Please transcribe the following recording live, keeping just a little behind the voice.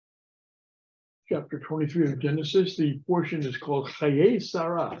chapter 23 of Genesis. The portion is called Chayei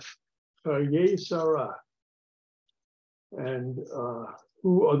Sarah. Chayei Sarah. And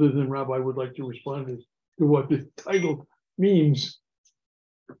who other than Rabbi would like to respond to what the title means?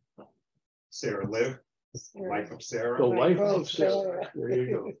 Sarah lived. The life of Sarah. The life of Sarah. There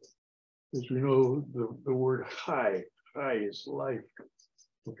you go. As we know, the word chai is life.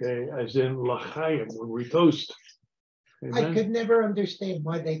 Okay, as in l'chaim, when we toast. Amen? I could never understand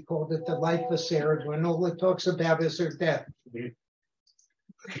why they called it the life of Sarah when all it talks about is her death.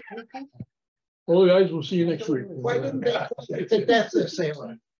 Well, guys, we'll see you next week. Why didn't they call it the death of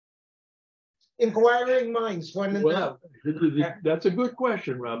Sarah? Inquiring minds want to know. Well, that's a good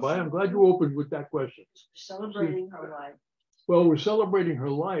question, Rabbi. I'm glad you opened with that question. Celebrating her life. Well, we're celebrating her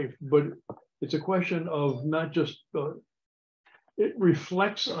life, but it's a question of not just, it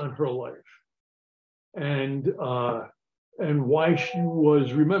reflects on her life and why she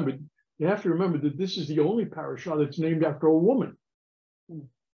was remembered. You have to remember that this is the only parasha that's named after a woman.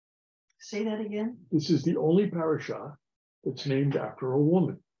 Say that again. This is the only parasha that's named after a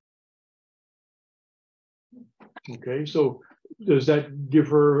woman. Okay, so does that give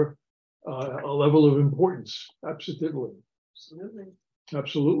her a level of importance? Absolutely. Absolutely.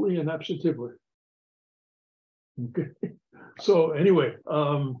 Absolutely and absolutely. Okay. So anyway,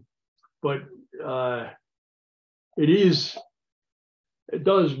 but it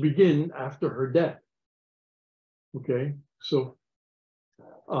does begin after her death. Okay, so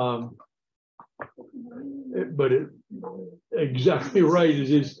exactly right.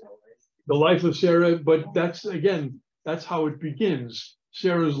 It is the life of Sarah, but that's how it begins.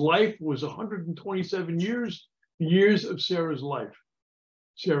 Sarah's life was 127 years of Sarah's life.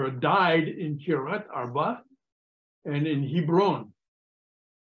 Sarah died in Kiryat Arba and in Hebron.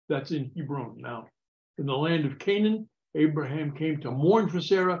 That's in Hebron now. In the land of Canaan, Abraham came to mourn for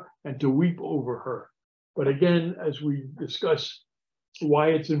Sarah and to weep over her. But again, as we discuss why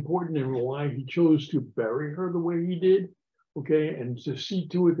it's important and why he chose to bury her the way he did, okay, and to see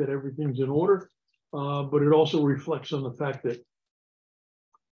to it that everything's in order. But it also reflects on the fact that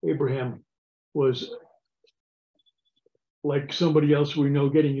Abraham was, like somebody else we know,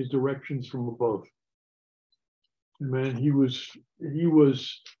 getting his directions from above. Man, he was,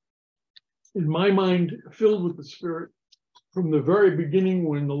 in my mind, filled with the Spirit from the very beginning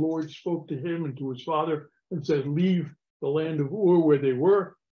when the Lord spoke to him and to his father and said, leave the land of Ur where they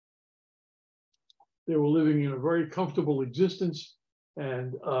were. They were living in a very comfortable existence,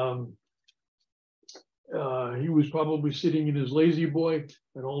 and he was probably sitting in his lazy boy,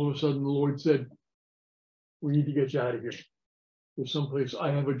 and all of a sudden the Lord said, we need to get you out of here. There's someplace, I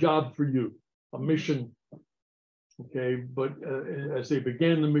have a job for you, a mission. Okay, but as they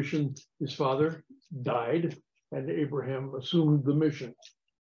began the mission, his father died and Abraham assumed the mission.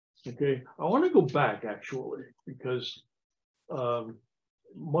 Okay, I want to go back actually, because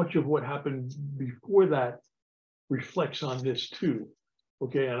much of what happened before that reflects on this too.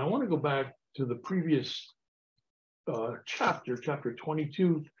 Okay, and I want to go back to the previous chapter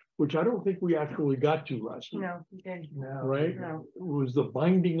 22, which I don't think we actually got to last week. No, we didn't. No. Right? No. It was the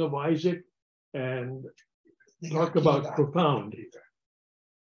binding of Isaac, and talk about profound.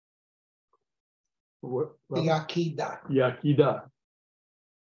 What, The Akedah. Yakidah.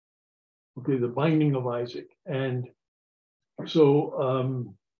 Okay, the binding of Isaac. And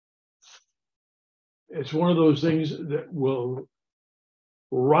so it's one of those things that will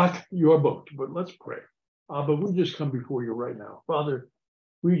rock your boat. But let's pray. But we just come before you right now. Father,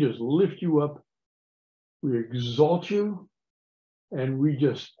 we just lift you up. We exalt you. And we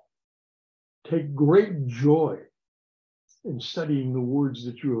just take great joy in studying the words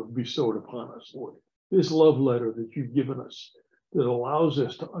that you have bestowed upon us, Lord. This love letter that you've given us that allows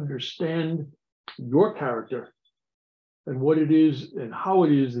us to understand your character and what it is and how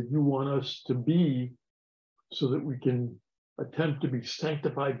it is that you want us to be, so that we can attempt to be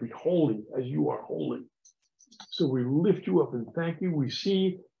sanctified, be holy as you are holy. So we lift you up and thank you. We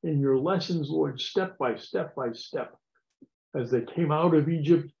see in your lessons, Lord, step by step by step, as they came out of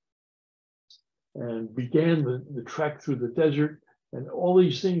Egypt and began the trek through the desert, and all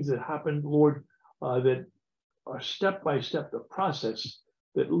these things that happened, Lord, that are step by step the process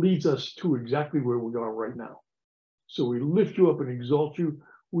that leads us to exactly where we are right now. So we lift you up and exalt you.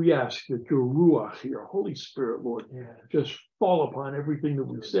 We ask that your Ruach, your Holy Spirit, Lord, just fall upon everything that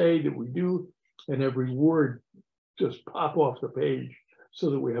we say, that we do, and every word just pop off the page, so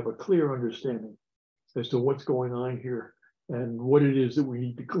that we have a clear understanding as to what's going on here and what it is that we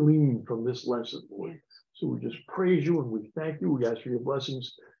need to glean from this lesson, Lord. So we just praise you and we thank you. We ask for your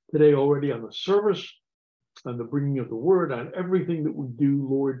blessings today already on the service, on the bringing of the word, on everything that we do,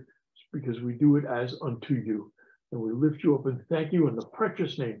 Lord. because we do it as unto you. And we lift you up and thank you in the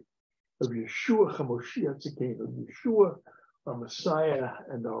precious name of Yeshua HaMoshiach Tzidkeinu, of Yeshua, our Messiah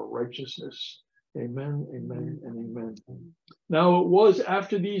and our righteousness. Amen, amen, and amen. Now it was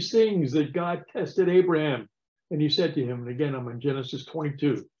after these things that God tested Abraham, and he said to him, and again, I'm in Genesis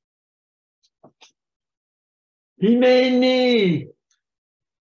 22. Hineni,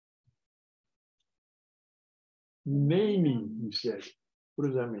 Hineni, he said. What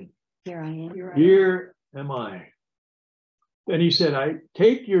does that mean? Here I am. Here am I. Then he said, I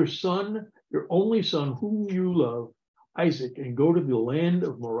take your son, your only son, whom you love, Isaac, and go to the land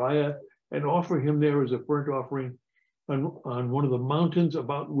of Moriah and offer him there as a burnt offering on one of the mountains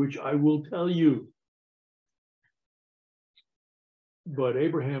about which I will tell you. But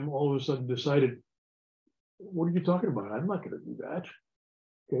Abraham all of a sudden decided, what are you talking about? I'm not going to do that.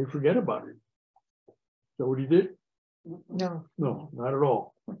 Okay, forget about it. So what he did? No. No, not at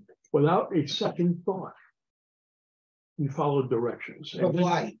all. Without a second thought, he followed directions. But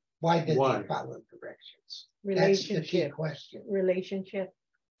why? Why did Why? they follow directions? That's the key Relationship. question. Relationship.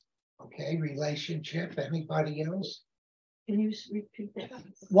 Okay, relationship. Anybody else? Can you repeat that?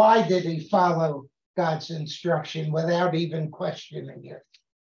 Why did he follow God's instruction without even questioning it?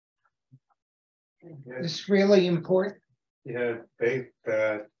 It's really important. He had faith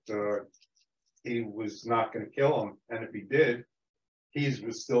that he was not going to kill him, and if he did, he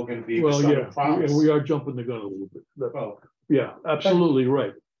was still going to be the Well, son yeah, of promise. we are jumping the gun a little bit. Well, Yeah, absolutely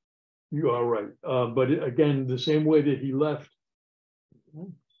right. You are right. But again, the same way that he left,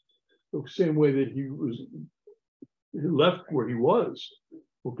 the same way that he left where he was,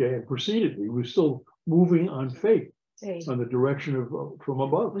 okay, and proceeded. He was still moving on faith, on the direction of from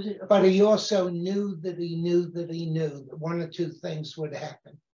above. Was it? But he also knew that he knew that he knew that one or two things would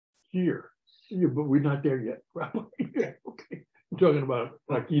happen. Here, yeah, but we're not there yet. Yeah, okay, we're talking about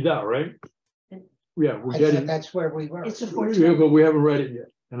Akidah, right? Yeah, we're I getting. thought that's where we were. It's a Yeah, but we haven't read it yet,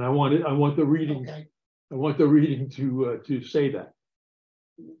 and I want the reading. Okay. I want the reading to say that.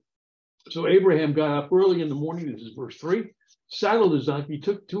 So Abraham got up early in the morning, this is verse 3, saddled his donkey,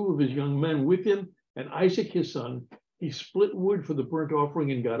 took 2 of his young men with him, and Isaac his son. He split wood for the burnt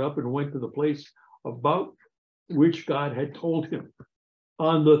offering and got up and went to the place about which God had told him.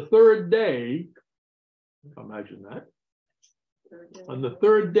 On the 3rd day, imagine that, on the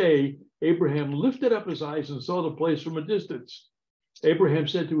 3rd day, Abraham lifted up his eyes and saw the place from a distance. Abraham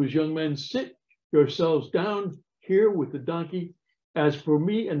said to his young men, sit yourselves down here with the donkey. As for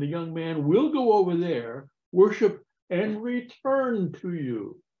me and the young man, we'll go over there, worship, and return to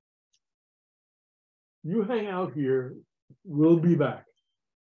you. You hang out here, we'll be back.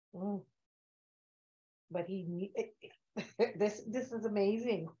 But he this is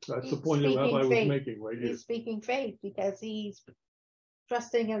amazing. That's the He's point that Rabbi was speaking faith. making right here. He's speaking faith because he's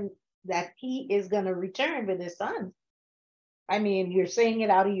trusting him that he is going to return with his son. I mean, you're saying it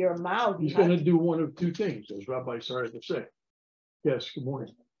out of your mouth. He's going to do one of 2 things, as Rabbi started to say. Yes, good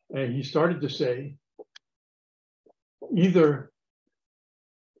morning. And he started to say, either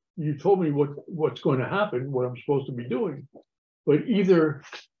you told me what's going to happen, what I'm supposed to be doing, but either,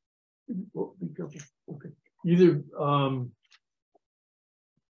 well, be careful. Okay. Either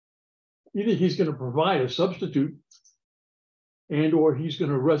he's going to provide a substitute, and or he's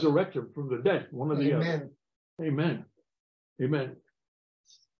going to resurrect him from the dead. One of the other. Amen. Amen.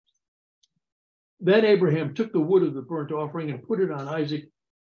 Then Abraham took the wood of the burnt offering and put it on Isaac,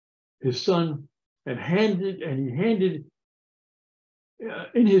 his son, and he handed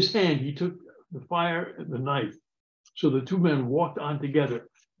in his hand, he took the fire and the knife. So the 2 men walked on together.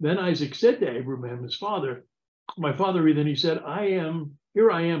 Then Isaac said to Abraham, his father, my father, then he said,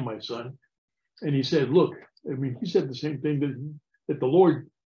 here I am, my son. And he said, look, I mean, he said the same thing that the Lord,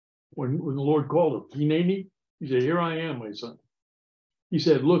 when the Lord called him, Hineni, he said, here I am, my son. He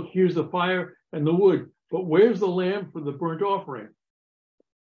said, look, here's the fire and the wood, but where's the lamb for the burnt offering?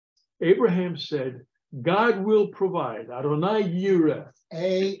 Abraham said, God will provide. Adonai Yireh.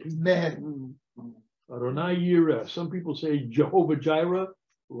 Amen. Adonai Yireh. Some people say Jehovah Jireh.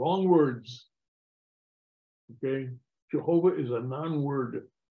 Wrong words. Okay. Jehovah is a non-word.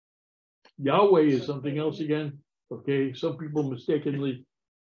 Yahweh is something else again. Okay. Some people mistakenly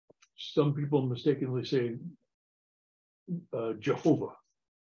say Jehovah.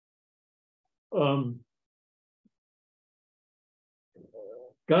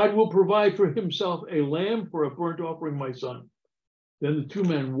 God will provide for himself a lamb for a burnt offering, my son. Then the 2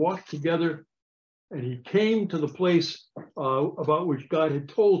 men walked together, and he came to the place about which God had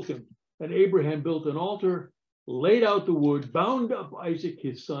told him. And Abraham built an altar, laid out the wood, bound up Isaac,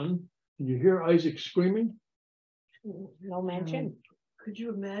 his son. Can you hear Isaac screaming? No mention. Could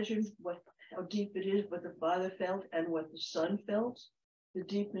you imagine how deep it is, what the father felt and what the son felt? The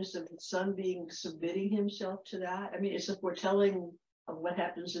deepness of the son submitting himself to that. I mean, it's a foretelling of what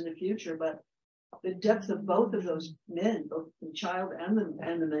happens in the future, but the depth of both of those men, both the child and the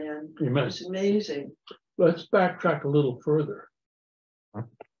man, Amen. is amazing. Let's backtrack a little further.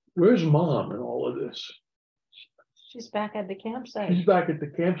 Where's mom in all of this? She's back at the campsite. She's back at the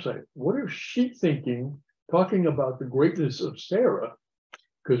campsite. What is she thinking, talking about the greatness of Sarah?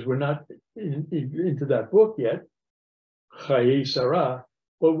 Because we're not into that book yet, Chayei Sarah.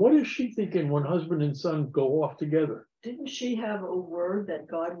 But what is she thinking when husband and son go off together? Didn't she have a word that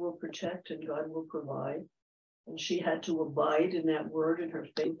God will protect and God will provide? And she had to abide in that word and her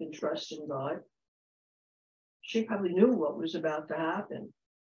faith and trust in God. She probably knew what was about to happen.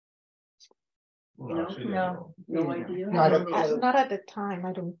 You know? she didn't No. know. No idea. Not at the time,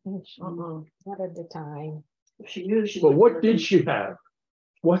 I don't think she, Uh-huh. not at the time. If she knew she. But what did she have?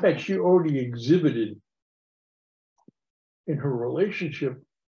 What had she already exhibited in her relationship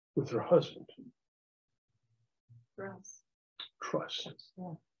with her husband? Trust.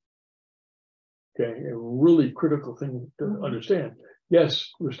 Yeah. Okay, a really critical thing to understand. Yes,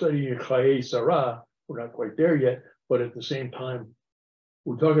 we're studying Chayei Sarah. We're not quite there yet, but at the same time,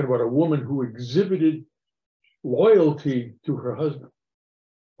 we're talking about a woman who exhibited loyalty to her husband.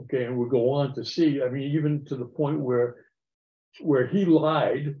 Okay, and we'll go on to see, I mean, even to the point where he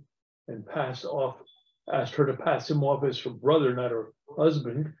lied and asked her to pass him off as her brother, not her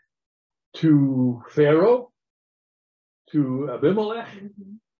husband, to Pharaoh, to Abimelech,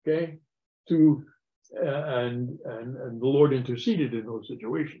 okay, and the Lord interceded in those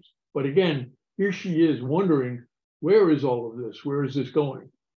situations. But again, here she is wondering, where is all of this? Where is this going?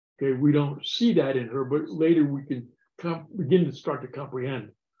 Okay, we don't see that in her, but later we can begin to start to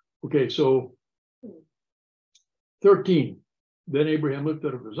comprehend. Okay, so 13. Then Abraham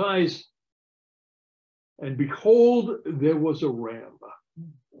lifted up his eyes, and behold, there was a ram.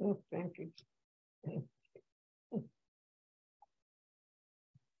 Oh, thank you.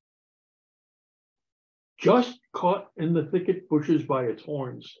 Just caught in the thicket bushes by its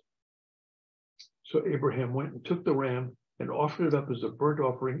horns. So Abraham went and took the ram and offered it up as a burnt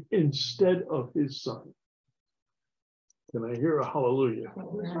offering instead of his son. Can I hear a hallelujah?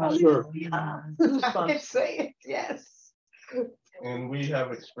 Sure. I can say it, yes. And we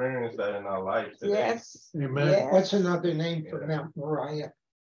have experienced that in our life today. Yes. Amen. Yes. What's another name for Mount Moriah?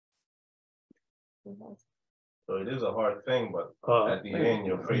 So it is a hard thing, but at the end,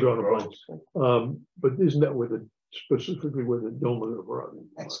 your faith Drawing a grows. But isn't that specifically where the Dome of the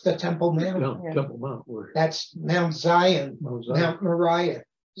That's the Temple Mount. Yeah. Temple Mount? Where That's Mount Zion, Mount Zion. Mount Moriah,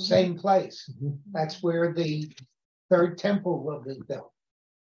 same place. Mhm. That's where the third temple will be built.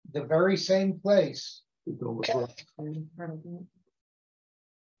 The very same place. The Dome of the Rock.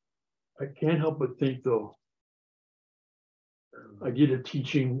 I can't help but think, though, I did a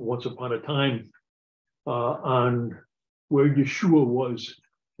teaching once upon a time on where Yeshua was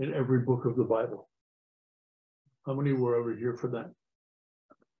in every book of the Bible. How many were over here for that?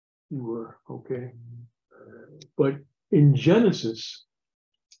 You were, okay. But in Genesis,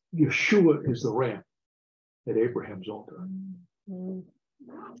 Yeshua is the ram at Abraham's altar. Mm.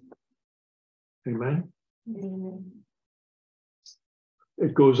 Amen? Mm.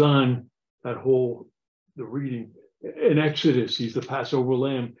 It goes on, the reading. In Exodus, he's the Passover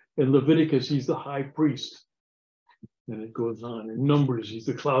lamb. In Leviticus, he's the high priest. And it goes on. In Numbers, he's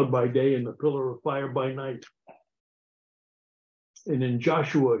the cloud by day and the pillar of fire by night. And in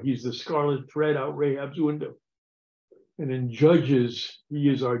Joshua, he's the scarlet thread out Rahab's window. And in Judges, he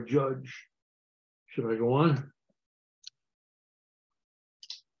is our judge. Should I go on?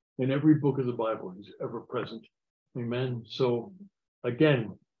 In every book of the Bible, he's ever present. Amen. So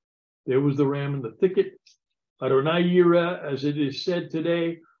again, there was the ram in the thicket. Adonai Yireh, as it is said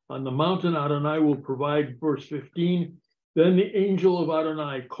today, on the mountain Adonai will provide, verse 15. Then the angel of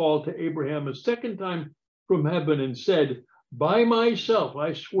Adonai called to Abraham a second time from heaven and said, by myself,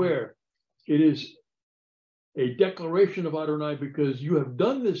 I swear, it is a declaration of Adonai because you have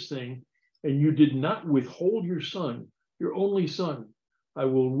done this thing and you did not withhold your son, your only son. I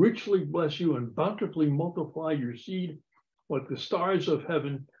will richly bless you and bountifully multiply your seed like the stars of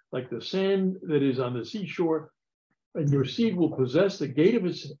heaven, like the sand that is on the seashore, and your seed will possess the gate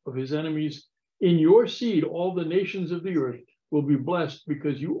of his enemies. In your seed, all the nations of the earth will be blessed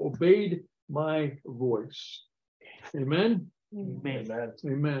because you obeyed my voice. Amen. Amen. Amen.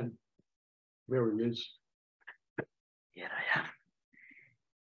 Amen. There he is. Yeah, I have.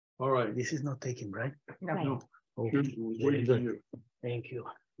 All right. This is not taken, right? No. Oh, Sure, we're waiting for you. thank you.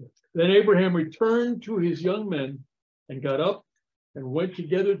 Then Abraham returned to his young men and got up and went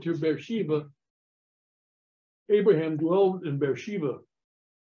together to Beersheba. Abraham dwelled in Beersheba.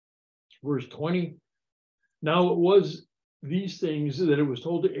 Verse 20. Now it was these things that it was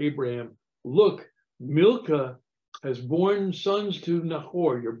told to Abraham, look, Milcah has borne sons to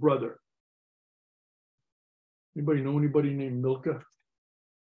Nahor, your brother. Anybody know anybody named Milcah?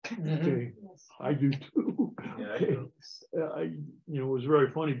 Okay, I do too. Yeah, Okay. It was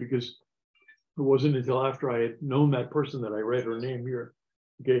very funny because it wasn't until after I had known that person that I read her name here.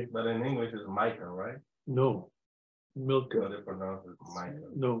 Okay. But in English it's Micah, right? No, Milcah. So they pronounce it Micah.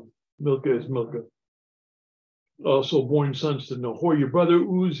 No, Milcah is Milcah. Also born sons to Nahor, your brother,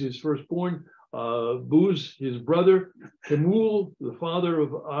 Uz, his firstborn, Buz, his brother, Kemuel, the father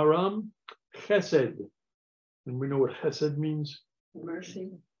of Aram, Chesed. And we know what Chesed means.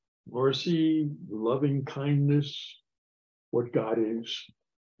 Mercy. Mercy, loving kindness, what God is.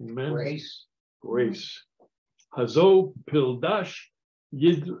 Amen. Grace. Grace. Hazo, Pildash,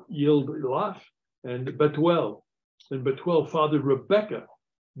 Yildlaf, and Bethuel. And Bethuel fathered Rebekah.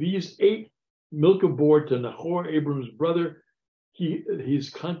 These 8 Milcah bore to Nahor, Abram's brother.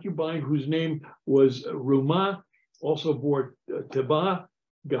 His concubine, whose name was Rumah, also bore Tebah,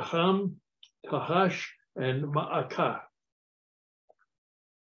 Gaham, Tahash, and Ma'akah.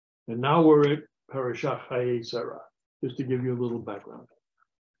 And now we're at Parashah Chayei Sarah, just to give you a little background.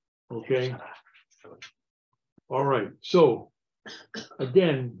 Okay. All right. So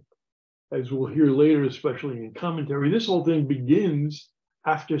again, as we'll hear later, especially in commentary, this whole thing begins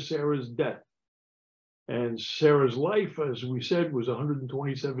after Sarah's death. And Sarah's life, as we said, was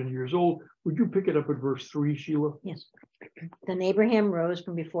 127 years old. Would you pick it up at verse 3, Sheila? Yes. Then Abraham rose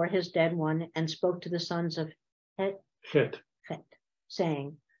from before his dead one and spoke to the sons of Het.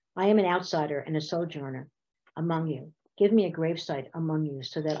 saying, I am an outsider and a sojourner among you. Give me a gravesite among you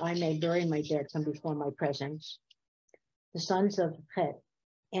so that I may bury my dead from before my presence. The sons of Het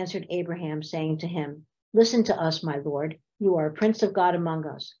answered Abraham, saying to him, listen to us, my lord. You are a prince of God among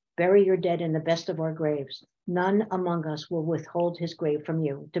us. Bury your dead in the best of our graves. None among us will withhold his grave from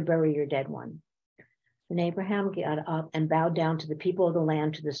you to bury your dead one. Then Abraham got up and bowed down to the people of the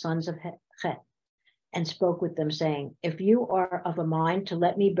land, to the sons of Het, and spoke with them, saying, if you are of a mind to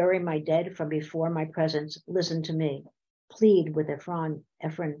let me bury my dead from before my presence, listen to me. Plead with Ephron,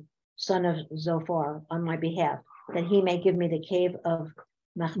 son of Zophar, on my behalf, that he may give me the cave of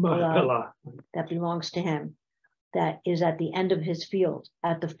Machpelah that belongs to him, that is at the end of his field.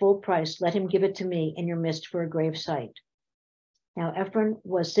 At the full price, let him give it to me in your midst for a grave site. Now Ephron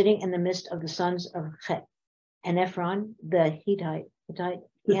was sitting in the midst of the sons of Het, and Ephron, the Hittite,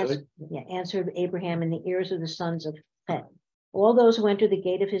 answered Abraham in the ears of the sons of Het. All those who enter the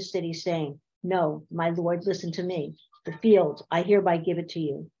gate of his city, saying, no, my lord, listen to me. The field, I hereby give it to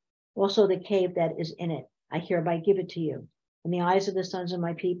you. Also the cave that is in it, I hereby give it to you. In the eyes of the sons of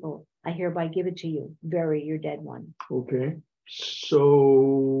my people, I hereby give it to you. Bury your dead one. Okay.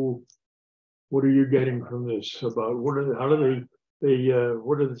 So what are you getting from this about what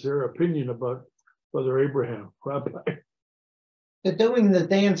is their opinion about Brother Abraham? Rabbi? They're doing the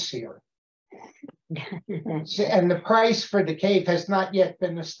dance here. And the price for the cave has not yet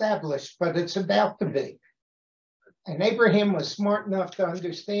been established, but it's about to be. And Abraham was smart enough to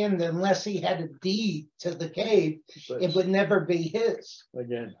understand that unless he had a deed to the cave, it would never be his.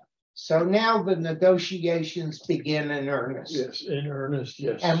 Again. So now the negotiations begin in earnest. Yes, in earnest,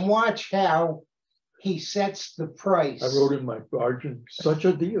 yes. And watch how he sets the price. I wrote in my margin, such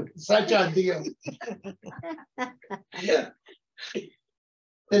a deal. Such a deal.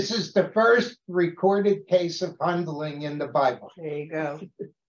 This is the first recorded case of handling in the Bible. There you go.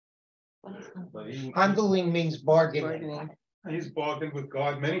 Handling means bargaining. He's bargained with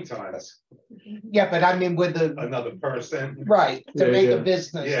God many times. Yeah, but I mean with Another person, right, to Yeah, make yeah. a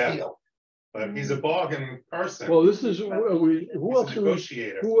business Yeah. deal. but he's a bargaining person. Well, this is who He's else a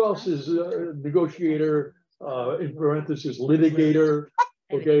negotiator. who else is negotiator, in parenthesis, litigator?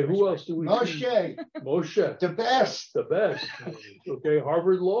 Okay, who else do we see? Moshe, Moshe, the best, the best. Okay,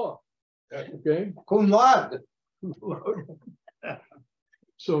 Harvard Law. Okay. cum laude.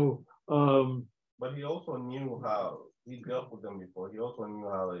 So, But he also knew how he dealt with them before. He also knew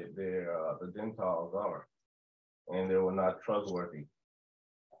how the Gentiles are, and they were not trustworthy.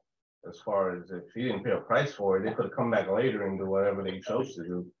 As far as if he didn't pay a price for it, they could have come back later and do whatever they chose to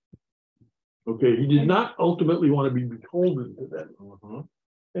do. okay, he did not ultimately want to be beholden to them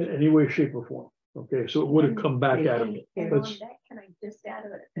in any way, shape, or form. Okay, so it would have come back at him. And on That's- that, can I just add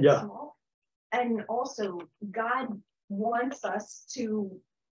a Yeah. small? And also, God wants us to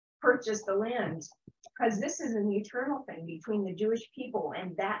purchase the land, because this is an eternal thing between the Jewish people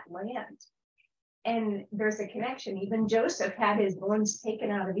and that land. And there's a connection. Even Joseph had his bones taken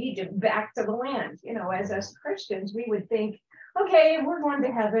out of Egypt back to the land. You know, as us Christians, we would think, okay, we're going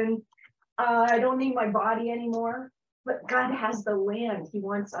to heaven. I don't need my body anymore. But God has the land. He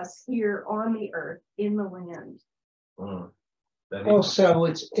wants us here on the earth, in the land. Also,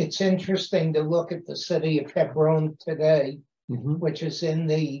 it's interesting to look at the city of Hebron today, which is in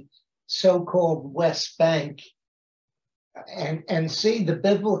the so-called West Bank, and see the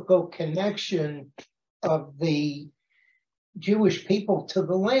biblical connection of the Jewish people to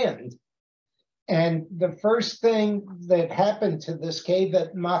the land. And the first thing that happened to this cave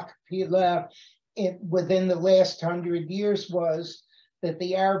at Machpelah within the last 100 years was that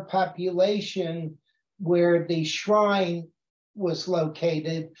the Arab population, where the shrine was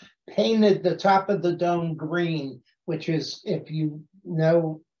located, painted the top of the dome green, which is, if you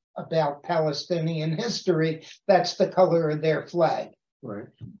know about Palestinian history, that's the color of their flag. Right.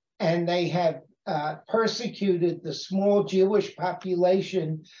 And they have persecuted the small Jewish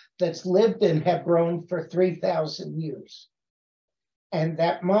population that's lived in Hebron for 3,000 years. And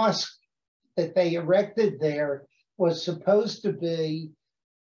that mosque that they erected there was supposed to be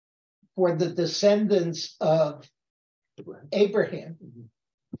for the descendants of Abraham.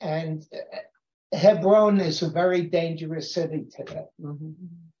 And Hebron is a very dangerous city today.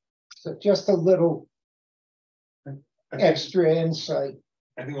 So just a little extra insight.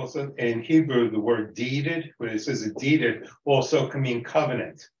 I think also in Hebrew, the word deeded, when it says a deeded, also can mean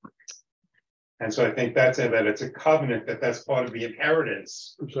covenant. And so I think that's it, that it's a covenant, that's part of the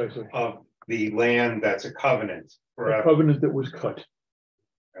inheritance Precisely. of the land. That's a covenant A forever. covenant that was cut.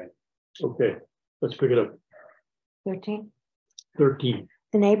 Right. Okay, let's pick it up. 13. 13.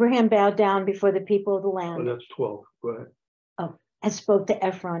 Then Abraham bowed down before the people of the Oh, land that's 12. Go ahead. and spoke to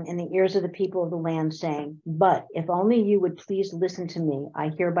Ephron in the ears of the people of the land, saying, but if only you would please listen to me, I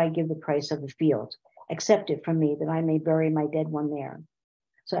hereby give the price of the field. Accept it from me, that I may bury my dead one there.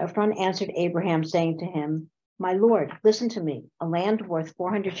 So Ephron answered Abraham, saying to him, my lord, listen to me, a land worth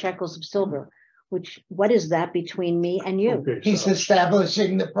 400 shekels of silver, what is that between me and you? Okay, He's so,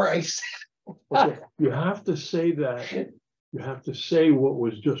 establishing the price. okay. You have to say that. You have to say what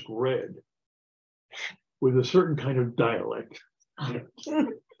was just read with a certain kind of dialect.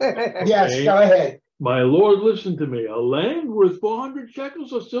 Yes, go ahead. My lord, listen to me. A land worth 400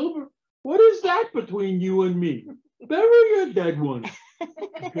 shekels of silver? What is that between you and me? Bury your dead one.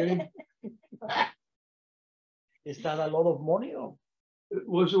 Okay. Is that a lot of money? Or? It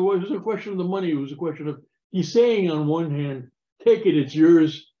wasn't a question of the money. It was a question of, he's saying on one hand, take it, it's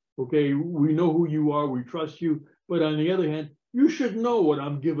yours. Okay, we know who you are, we trust you. But on the other hand, you should know what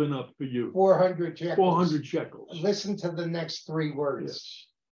I'm giving up for you. 400 shekels. 400 shekels. Listen to the next three words.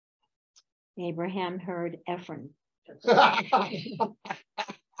 Yes. Abraham heard Ephron.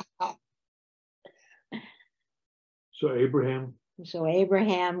 So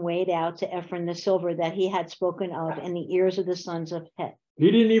Abraham weighed out to Ephron the silver that he had spoken of in the ears of the sons of Het. He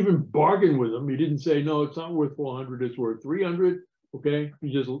didn't even bargain with them. He didn't say, no, it's not worth 400, it's worth 300. Okay,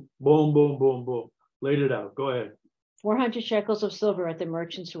 he just boom, boom, boom, boom, laid it out. Go ahead. 400 shekels of silver at the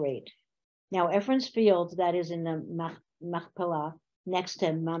merchant's rate. Now Ephron's field that is in the Machpelah, next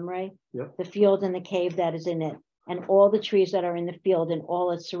to Mamre, Yep. the field and the cave that is in it, and all the trees that are in the field and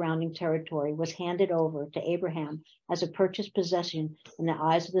all its surrounding territory was handed over to Abraham as a purchased possession in the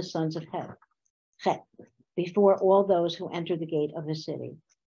eyes of the sons of Het, before all those who enter the gate of the city.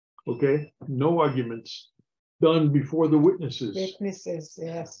 Okay, no arguments. Done before the witnesses. Witnesses,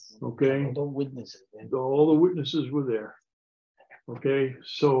 yes. Okay, Don't witness it. all the witnesses were there. Okay,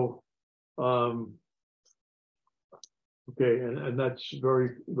 so okay, and that's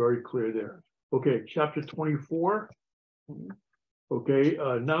very, very clear there. Okay, chapter 24. Okay,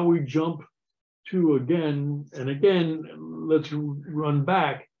 now we jump to again, and again, let's run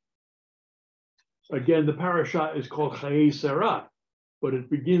back. Again, the parasha is called Chayei Sarah, but it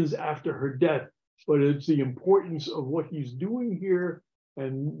begins after her death. But it's the importance of what he's doing here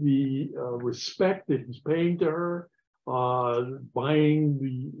and the respect that he's paying to her, buying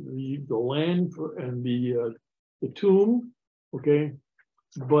the land and the tomb. Okay,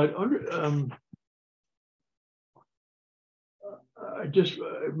 but I just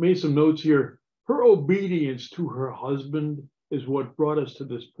made some notes here. Her obedience to her husband is what brought us to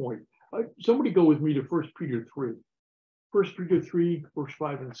this point. Somebody go with me to 1 Peter 3. 1 Peter 3, verse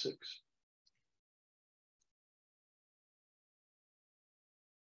 5 and 6.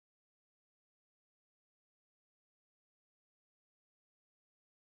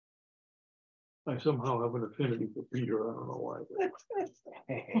 I somehow have an affinity for Peter. I don't know why.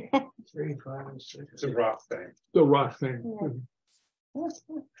 3, 5, and 6. It's a rough thing. The rock thing.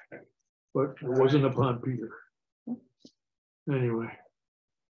 but it wasn't upon Peter. Anyway.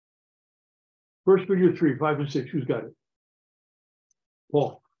 1 Peter 3, 5 and 6, who's got it?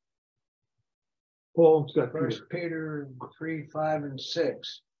 Paul. Paul's got First Peter. Peter 3, 5 and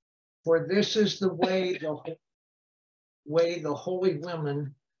 6. For this is the way the holy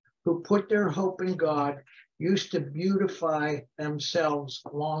women who put their hope in God used to beautify themselves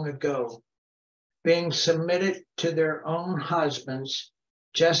long ago, being submitted to their own husbands,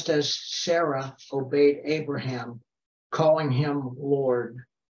 just as Sarah obeyed Abraham, calling him Lord.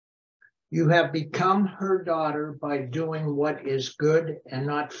 You have become her daughter by doing what is good and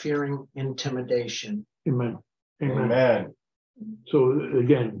not fearing intimidation. Amen. Amen. Amen. So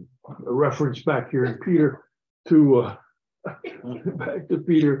again, a reference back here in Peter to back to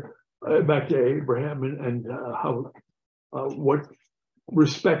Peter, back to Abraham, and how what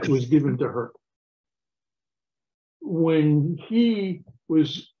respect was given to her when he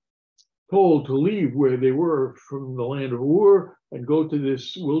was told to leave where they were from the land of Ur and go to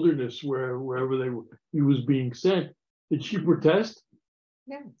this wilderness wherever he was being sent. Did she protest?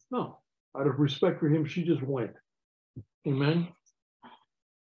 No. Out of respect for him, she just went. Amen.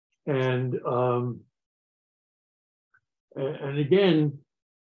 And again,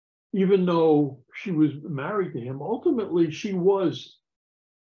 even though she was married to him, ultimately she was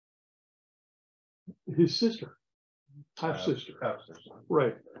his sister, half sister.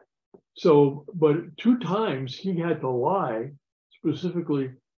 Right. So, but 2 times he had to lie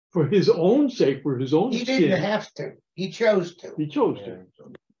specifically for his own sake, for his own He skin. didn't have to. He chose to. He chose to.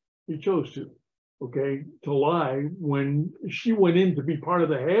 He chose to. Okay, to lie when she went in to be part of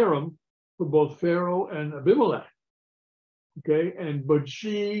the harem for both Pharaoh and Abimelech. Okay, but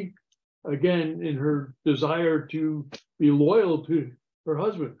she, again, in her desire to be loyal to her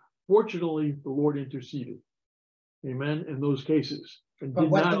husband, fortunately, the Lord interceded. Amen. In those cases, and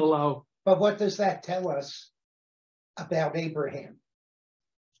did not allow. But what does that tell us about Abraham?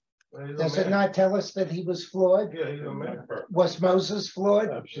 Does it not tell us that he was flawed? Yeah, he's a man. Was Moses flawed?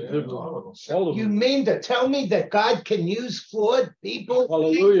 Absolutely. Yeah, all of them. All of You them. mean to tell me that God can use flawed people?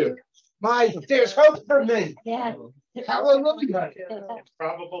 Hallelujah. There's hope for me. Yeah. Hallelujah.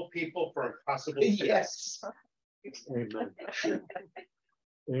 Probable people for impossible things. Yes. Amen.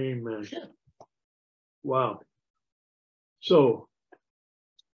 Amen. Wow. So,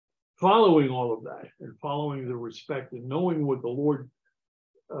 following all of that and following the respect and knowing what the Lord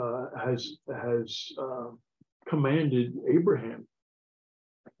has commanded Abraham.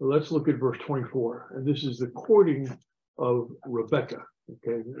 Let's look at verse 24, and this is the courting of Rebekah.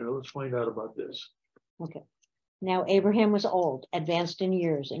 Okay, now let's find out about this. Okay. Now Abraham was old, advanced in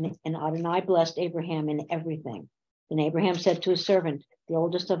years, and Adonai blessed Abraham in everything. And Abraham said to his servant, the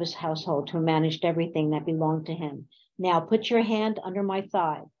oldest of his household, who managed everything that belonged to him, now put your hand under my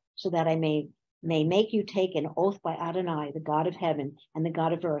thigh, so that I may make you take an oath by Adonai, the God of heaven and the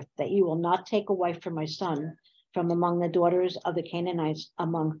God of earth, that you will not take a wife for my son from among the daughters of the Canaanites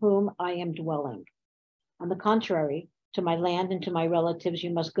among whom I am dwelling. On the contrary, to my land and to my relatives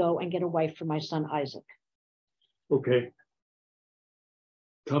you must go and get a wife for my son Isaac. Okay.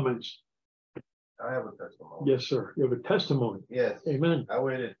 Comments? I have a testimony. Yes, sir. You have a testimony. Yes. Amen. I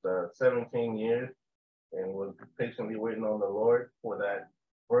waited 17 years and was patiently waiting on the Lord for that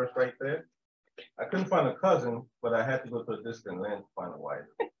verse right there. I couldn't find a cousin, but I had to go to a distant land to find a wife.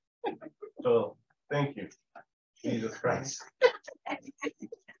 So thank you, Jesus Christ.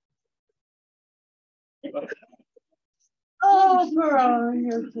 Oh, girl,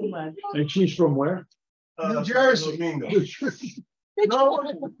 you're too much. And she's from where? New Jersey. No.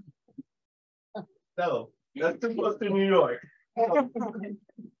 No, that's too close to New York.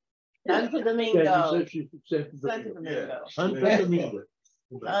 Santo Yeah, Domingo. you said she's from San Santo Domingo. Domingo. Santo Domingo.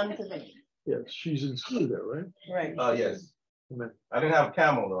 Santo Domingo. Yes, she's in school there, right? Right. Oh, yes. Amen. I didn't have a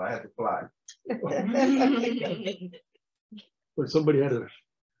camel though, I had to fly. But somebody had to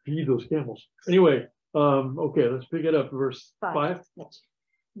feed those camels. Anyway, okay, let's pick it up. Verse 5. Yes.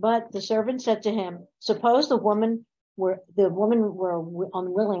 But the servant said to him, suppose the woman were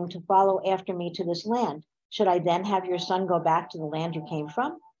unwilling to follow after me to this land. Should I then have your son go back to the land you came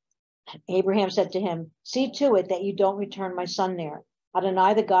from? Abraham said to him, see to it that you don't return my son there.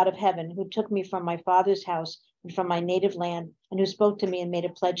 Adonai, the God of heaven, who took me from my father's house and from my native land, and who spoke to me and made a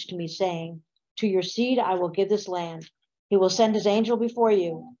pledge to me, saying, to your seed I will give this land. He will send his angel before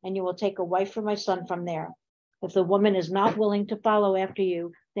you, and you will take a wife for my son from there. If the woman is not willing to follow after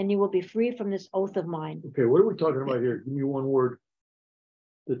you, then you will be free from this oath of mine. Okay, what are we talking about here? Give me one word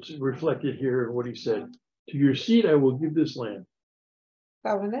that's reflected here in what he said. To your seed I will give this land.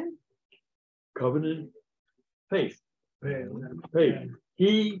 Covenant. Covenant, faith. Faith.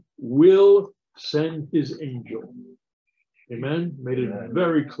 he will send his angel. Amen. Made it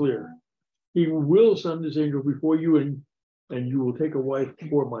very clear. He will send his angel before you, and you will take a wife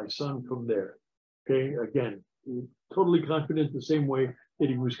for my son from there. Okay, again, totally confident the same way that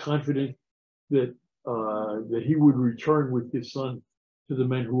he was confident that that he would return with his son to the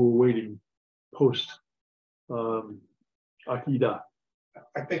men who were waiting post Akedah.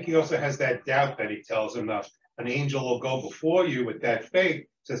 I think he also has that doubt that he tells him that an angel will go before you with that faith,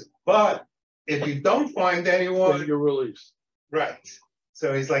 says, but if you don't find Then anyone, you're released. right.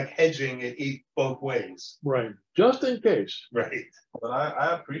 So he's like hedging it both ways. Right. Just in case. Right. But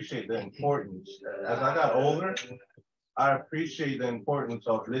I appreciate the importance. As I got older, I appreciate the importance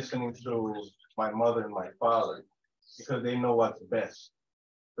of listening to my mother and my father because they know what's best.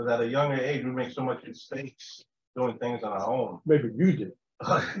 Because at a younger age, we make so much mistakes doing things on our own. Maybe you did.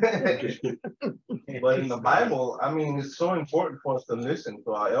 But in the Bible, I mean, it's so important for us to listen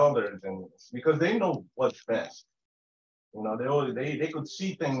to our elders, and because they know what's best. You know, they could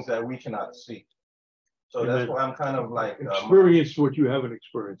see things that we cannot see. So that's why I'm kind of like experience what you haven't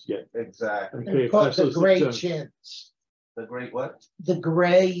experienced yet. Exactly. They're called the gray chins. The great what? The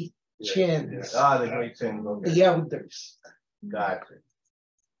gray chins. Ah, the great chins. Okay. The elders. Gotcha.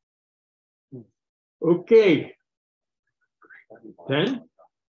 Okay. 10?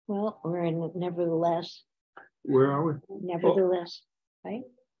 Well, we're in nevertheless. Where are we? Nevertheless, right?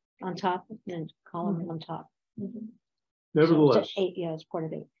 On top, and column on top. Nevertheless. So 8, yeah, it's part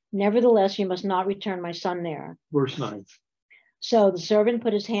of 8. Nevertheless, you must not return my son there. Verse 9. So the servant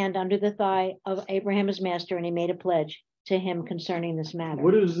put his hand under the thigh of Abraham, his master, and he made a pledge to him concerning this matter.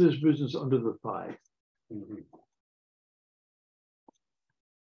 What is this business under the thigh?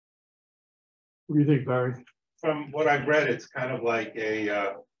 What do you think, Barry? From what I've read, it's kind of like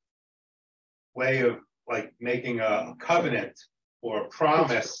a way of like making a covenant or a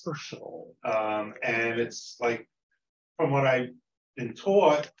promise. And it's like, from what I've been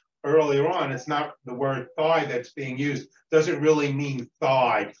taught earlier on, it's not the word thigh that's being used. Doesn't really mean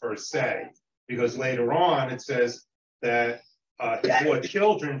thigh per se, because later on it says that he bore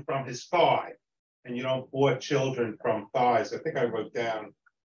children from his thigh, and you don't bore children from thighs. I think I wrote down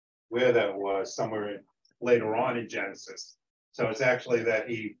where that was, somewhere later on in Genesis. So it's actually that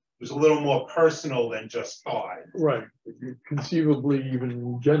he was a little more personal than just thigh. Right. Conceivably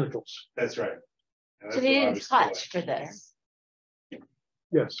even genitals. That's right. So they didn't touch for this.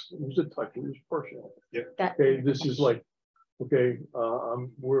 Yes, it was a touch. It was personal. Yep. Okay, this is like, okay,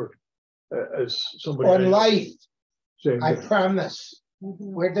 we're as somebody On life, saying I that, promise.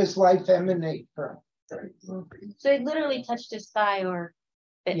 Where does life emanate from? So it literally touched his thigh or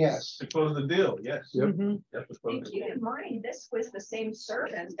fits. Yes. To close the deal, yes. Yep. That's to close And the keep deal. in mind, this was the same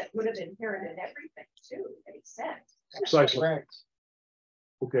servant that would have inherited everything too, that he sent. precisely. Correct.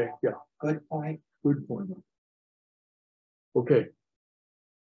 Okay, yeah, Good point. good point. Okay.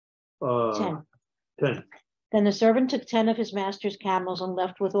 10. 10. Then the servant took 10 of his master's camels and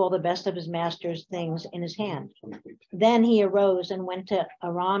left with all the best of his master's things in his hand. Then he arose and went to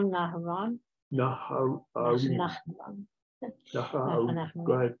Aram Naharaim. Nahar, Naharaim.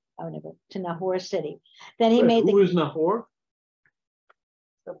 go ahead. Oh, never, to Nahor city. Then he made Who is Nahor?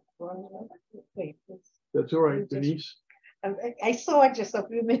 That's all right, Denise. I saw it just a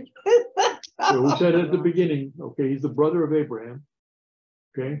few minutes. So we said at the beginning, okay, he's the brother of Abraham.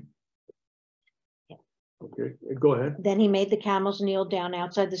 Okay. Okay, go ahead. Then he made the camels kneel down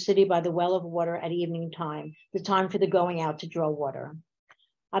outside the city by the well of water at evening time, the time for the going out to draw water.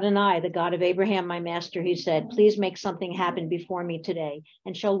 Adonai, the God of Abraham, my master, he said, please make something happen before me today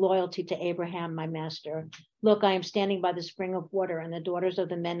and show loyalty to Abraham, my master. Look, I am standing by the spring of water, and the daughters of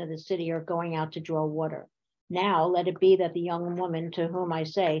the men of the city are going out to draw water. Now let it be that the young woman to whom I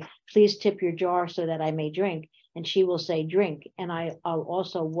say, please tip your jar so that I may drink, and she will say, drink, and I'll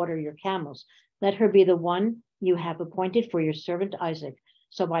also water your camels. Let her be the one you have appointed for your servant Isaac.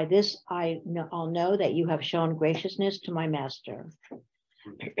 So by this I'll know that you have shown graciousness to my master.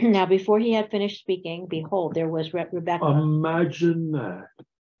 Now, before he had finished speaking, behold, there was Rebekah. Imagine that.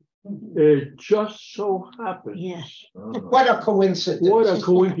 It just so happened. Yes. What a coincidence. What a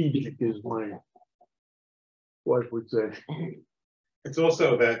coincidence, is my wife would say. It's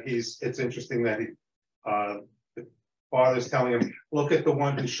also that it's interesting that the father's telling him, look at the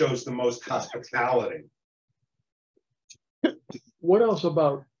one who shows the most hospitality. What else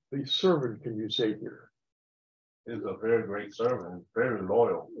about the servant can you say here? Is a very great servant, very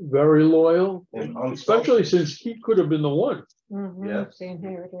loyal. Very loyal, And especially since he could have been the one. Yes. They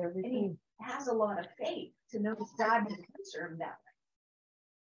inherit And everything. he has a lot of faith to know God will answer him that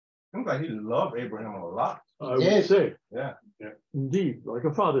Seems like he loved Abraham a lot. I would say, Yeah. indeed, like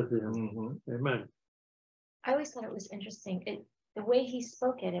a father to him. Mm-hmm. Amen. I always thought it was interesting. The way he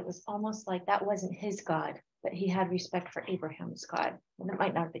spoke it was almost like that wasn't his God, but he had respect for Abraham's God. And it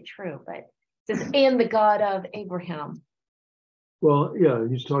might not be true, but it says, and the God of Abraham. Well, yeah,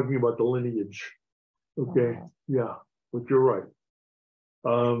 he's talking about the lineage. Okay, yeah, but you're right.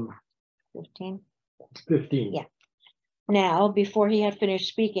 15. 15. Yeah. Now, before he had finished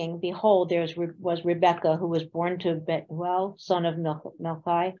speaking, behold, there was Rebekah, who was born to Bethuel, son of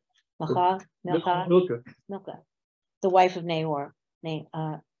Milcah, the wife of Nahor,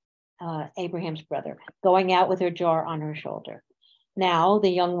 Abraham's brother, going out with her jar on her shoulder. Now, the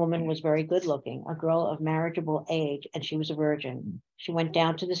young woman was very good looking, a girl of marriageable age, and she was a virgin. She went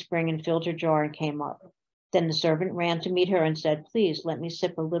down to the spring and filled her jar and came up. Then the servant ran to meet her and said, "Please let me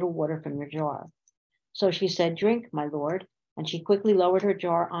sip a little water from your jar." So she said, "Drink, my lord." And she quickly lowered her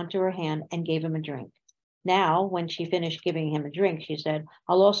jar onto her hand and gave him a drink. Now, when she finished giving him a drink, she said,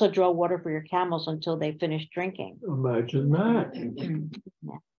 "I'll also draw water for your camels until they finish drinking." Imagine that.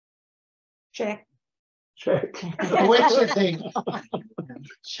 Check. Check. What's the thing?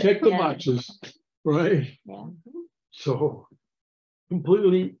 Check the Yeah. boxes, right? Yeah. So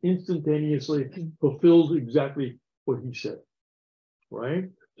completely instantaneously fulfills exactly what he said, right?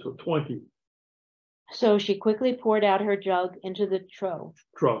 So 20. So she quickly poured out her jug into the trough,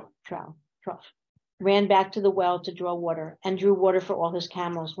 ran back to the well to draw water, and drew water for all his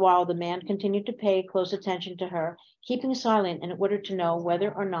camels, while the man continued to pay close attention to her, keeping silent in order to know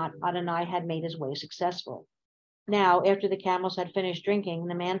whether or not Adonai had made his way successful. Now, after the camels had finished drinking,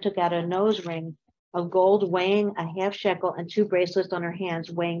 the man took out a nose ring of gold weighing a half shekel and 2 bracelets on her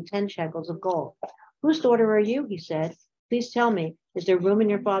hands weighing 10 shekels of gold. "Whose daughter are you?" he said. "Please tell me, is there room in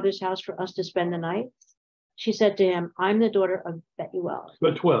your father's house for us to spend the night?" She said to him, "I'm the daughter of Bethuel."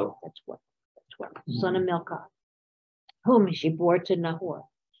 But 12. That's what, son of Milcah, whom she bore to Nahor.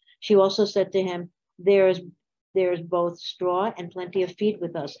 She also said to him, there's both straw and plenty of feed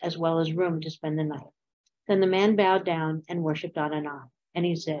with us, as well as room to spend the night." Then the man bowed down and worshipped Adonai. And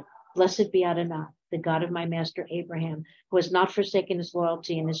he said, "Blessed be Adonai, the God of my master Abraham, who has not forsaken his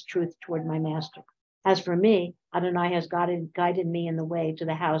loyalty and his truth toward my master. As for me, Adonai has guided me in the way to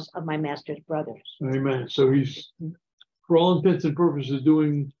the house of my master's brothers." Amen. So he's, for all intents and purposes,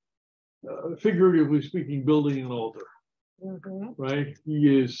 doing, figuratively speaking, building an altar, right?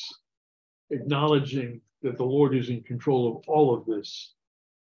 He is acknowledging that the Lord is in control of all of this,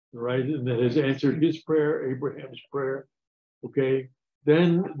 right? And that has answered his prayer, Abraham's prayer. Okay.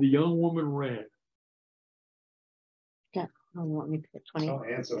 Then the young woman ran. Yeah. I want me to put 20. Oh,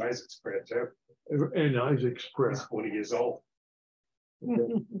 answer Isaac's prayer too. And Isaac's prayer. He's 40 years old.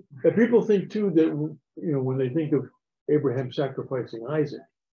 Okay. And people think too that, you know, when they think of Abraham sacrificing Isaac,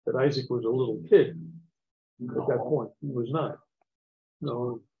 that Isaac was a little kid at that point. He was not.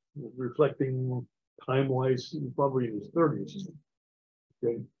 No, reflecting time-wise, probably in his 30s.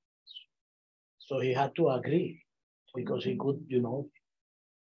 Okay. So he had to agree because he could,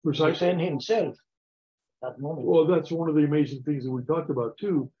 Precisely. defend himself that moment. Well, that's one of the amazing things that we talked about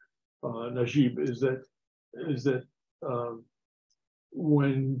too, Najib, is that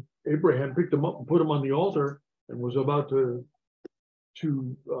when Abraham picked him up and put him on the altar and was about to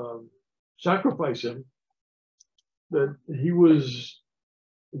sacrifice him, that he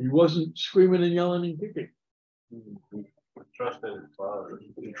wasn't screaming and yelling and kicking. Trusted his father.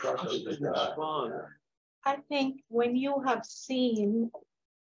 He trusted his father. I think when you have seen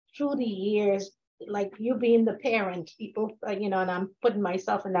through the years, like you being the parent, people, and I'm putting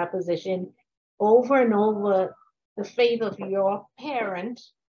myself in that position over and over, the faith of your parent,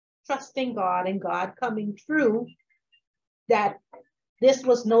 trusting God and God coming through, that this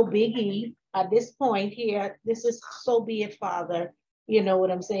was no biggie at this point here. This is so be it, Father. You know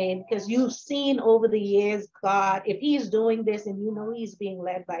what I'm saying? Because you've seen over the years, God, if he's doing this and he's being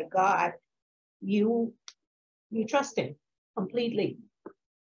led by God, you trust him completely.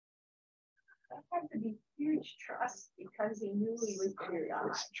 That had to be huge trust because he knew he was very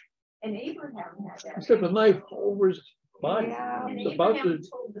honest. And Abraham had that. He set the knife over his body. Yeah, and He's about Abraham to.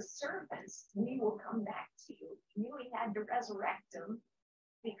 told the servants, "We will come back to you." He knew he had to resurrect him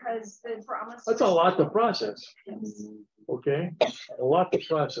because the promise. That's a lot to process. Yes. Okay, a lot to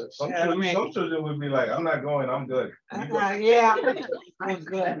process. Some children would be like, "I'm not going, I'm good." Yeah, I'm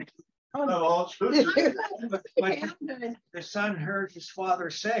good. Not all children. Like the son heard his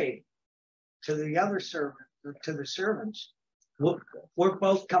father say to the other servant, to the servants, we're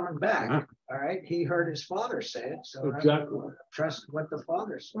both coming back. All right. He heard his father say it. So Exactly. trust what the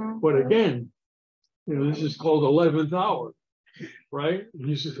father said. But again, this is called 11th hour. right?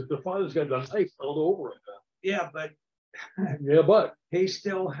 He says the father's got the knife held over him. Yeah, but Yeah, but he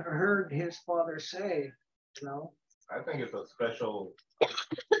still heard his father say, you know. I think it's a special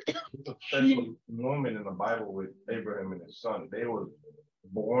moment in the Bible with Abraham and his son. They were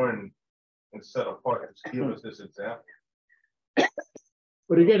born and set apart to give us this example.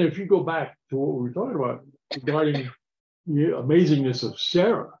 But again, if you go back to what we were talking about regarding the amazingness of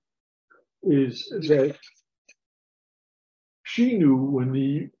Sarah, is that she knew when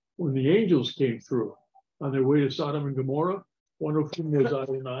the angels came through on their way to Sodom and Gomorrah, one of whom was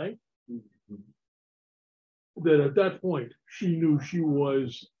Adonai, that at that point she knew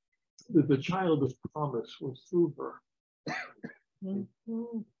that the child of promise was through her.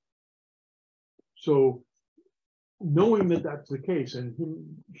 So knowing that that's the case, and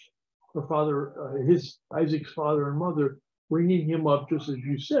her father, Isaac's father and mother, bringing him up just as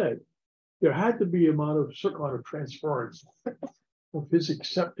you said, there had to be a certain amount of transference of his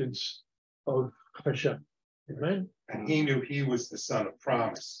acceptance of Hashem. Amen. And he knew he was the son of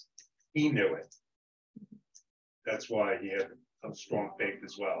promise. He knew it. That's why he had a strong faith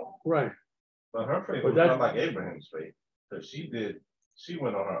as well. Right. But her faith was not like Abraham's faith, because she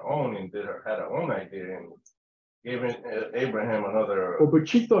went on her own and had her own idea and gave Abraham another. Well, but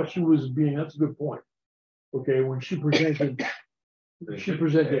she thought she was being. That's a good point. Okay, when she presented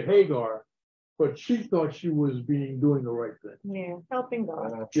Hagar, but she thought she was doing the right thing. Yeah, helping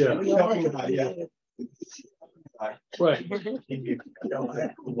God. Yeah. Helping God, yeah. Right.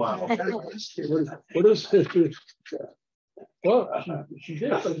 Wow. What is this? Well, she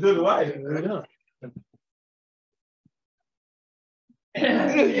did. That's a good wife.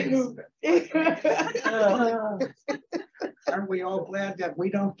 Aren't we all glad that we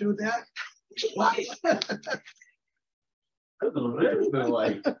don't do that?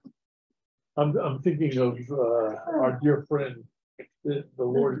 I'm thinking of our dear friend that the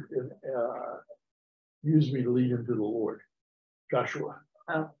Lord used me to lead him to the Lord, Joshua.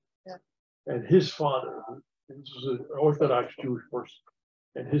 Oh, yeah. And his father, this was an Orthodox Jewish person,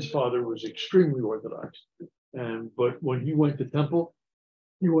 and his father was extremely Orthodox. But when he went to temple,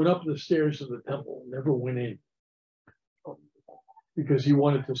 he went up the stairs of the temple, never went in, because he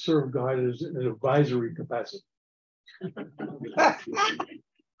wanted to serve God as an advisory capacity. It's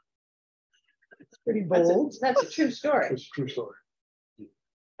pretty bold. That's a true story. It's a true story.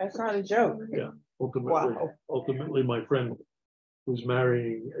 That's not a joke. Yeah. Ultimately, my friend was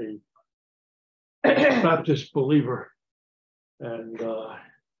marrying a Baptist believer, and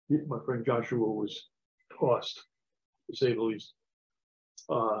my friend Joshua was tossed, to say the least.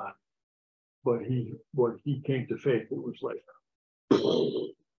 But when he came to faith, it was like.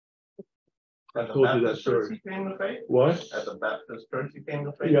 At the Baptist church he came to faith? What? At the Baptist church he came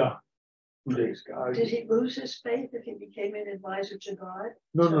to faith? Yeah. Praise God. Did he lose his faith if he became an advisor to God?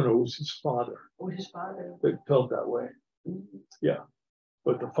 No. It was his father Or his father? that felt that way. Yeah.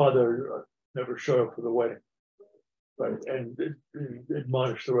 But the father never showed up for the wedding. But and it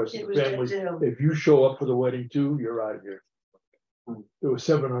admonished the rest of the family. If you show up for the wedding too, you're out of here. There were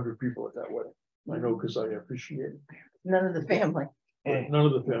 700 people at that wedding. I know because I appreciate it. None of the family. None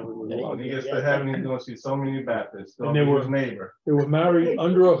of the family was allowed. When he gets to heaven, he's going to see so many Baptists. And they were his neighbor. They were married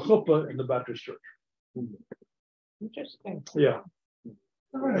under a chuppah in the Baptist church. Interesting. Yeah.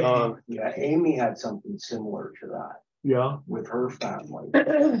 Yeah, Amy had something similar to that. Yeah. With her family.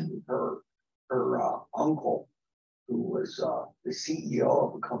 her uncle, who was the CEO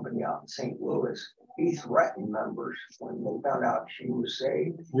of a company out in St. Louis, he threatened members when they found out she was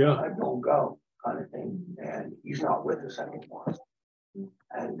saved. Yeah. Don't go, kind of thing. And he's not with us anymore.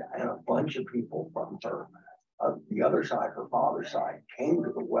 And a bunch of people from her, the other side, her father's side, came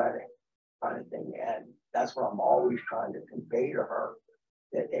to the wedding, kind of thing. And that's what I'm always trying to convey to her,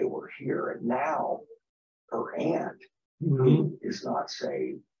 that they were here. And now her aunt, who is not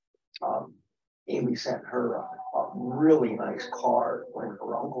saved, Amy sent her a really nice card when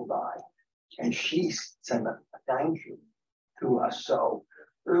her uncle died, and she sent a thank you to us. So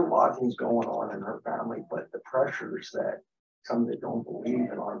there's a lot of things going on in her family, but the pressures that some that don't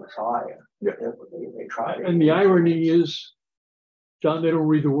believe in our Messiah, they try to. And the irony is, John, they don't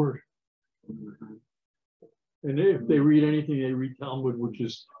read the word. And if they read anything, they read Talmud, which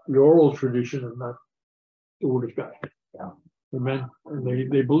is the oral tradition and not the word of God. Yeah. Amen. And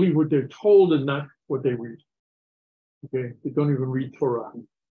they believe what they're told and not what they read. Okay. They don't even read Torah.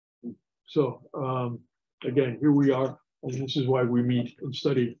 So again, here we are, and this is why we meet and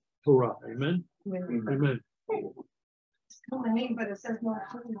study Torah. Amen. Amen. But it says no.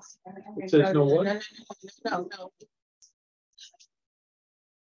 It says no what? No.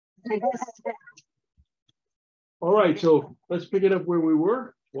 All right, so let's pick it up where we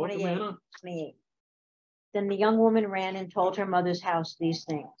were. Welcome, 28. Anna. 28. Then the young woman ran and told her mother's house these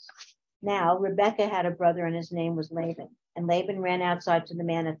things. Now Rebekah had a brother, and his name was Laban. And Laban ran outside to the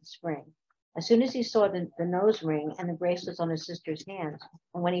man at the spring. As soon as he saw the nose ring and the bracelets on his sister's hands,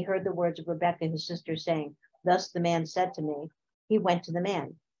 and when he heard the words of Rebekah, his sister, saying, "Thus the man said to me," he went to the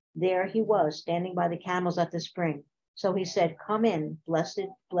man. There he was, standing by the camels at the spring. So he said, "Come in,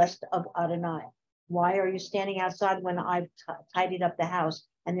 blessed of Adonai. Why are you standing outside when I've tidied up the house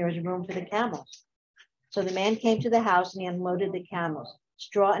and there is room for the camels?" So the man came to the house and he unloaded the camels.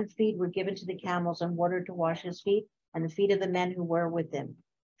 Straw and feed were given to the camels and water to wash his feet and the feet of the men who were with him.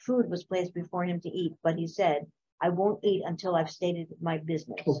 Food was placed before him to eat, but he said, "I won't eat until I've stated my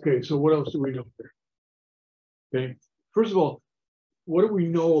business." Okay, so what else do we know there? Okay, first of all, what do we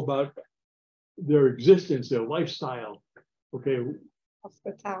know about their existence, their lifestyle? Okay,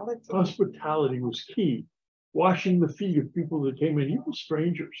 Hospitality. hospitality was key. Washing the feet of people that came in, even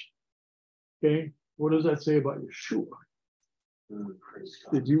strangers. Okay, what does that say about Yeshua?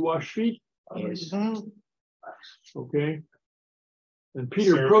 Did you wash feet? Okay. And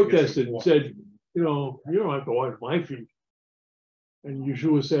Peter Serving protested is and said, you don't have to wash my feet. And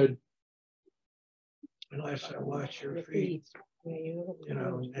Yeshua said, Unless I wash your feet, Yeah, you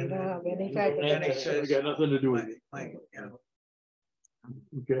know, you and don't have any then- type of. and he says, "I got nothing to do with it."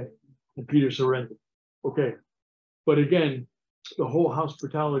 Okay, and Peter surrendered. Okay, but again, the whole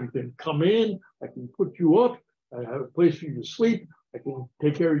hospitality thing. Come in, I can put you up, I have a place for you to sleep, I can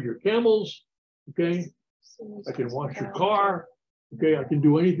take care of your camels, okay, I can wash your car, okay, I can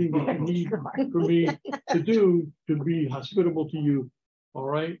do anything that you need for me to do to be hospitable to you. All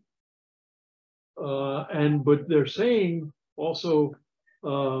right. But they're saying also,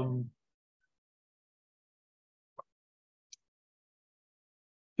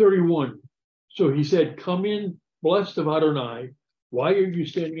 31. So he said, "Come in, blessed of Adonai. Why are you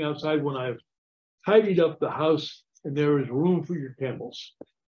standing outside when I've tidied up the house and there is room for your camels?"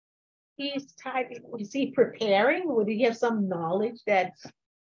 He's typing, is he preparing? Would he have some knowledge that,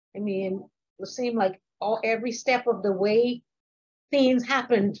 I mean, it would seem like every step of the way things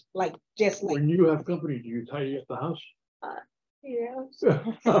happened, like just like, When you have company, do you tidy up the house? yeah.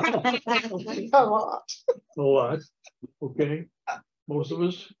 A lot. Okay. Most of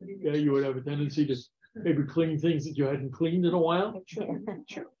us, yeah, you would have a tendency to maybe clean things that you hadn't cleaned in a while.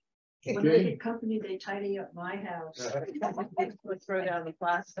 When I Okay. get company, they tidy up my house. Would throw down the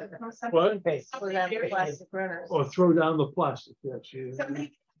plastic. What? Throw down the plastic runners. Or throw down the plastic, yes. Her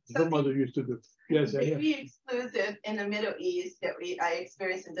Something mother used to do. Yes, I very exclusive in the Middle East that I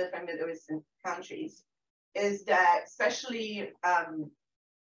experienced in different Middle Eastern countries is that especially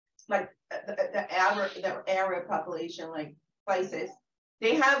like the Arab population, like places,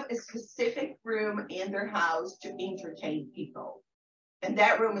 they have a specific room in their house to entertain people. And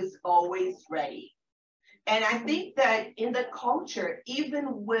that room is always ready. And I think that in the culture,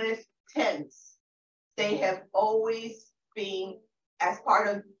 even with tents, they have always been as part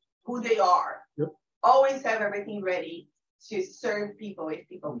of who they are. Yep. Always have everything ready to serve people if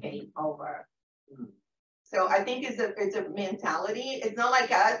people came over. So I think it's a mentality. It's not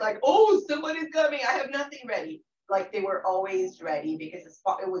like us, like, oh, somebody's coming, I have nothing ready. Like they were always ready because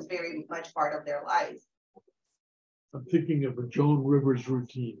it was very much part of their lives. I'm thinking of a Joan Rivers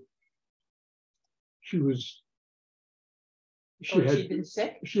routine. She'd been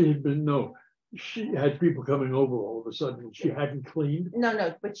sick? She had people coming over all of a sudden. She hadn't cleaned.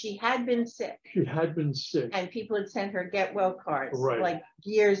 No, but she had been sick. She had been sick. And people had sent her get well cards, Right. like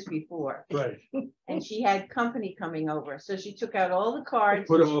years before. Right. And she had company coming over. So she took out all the cards.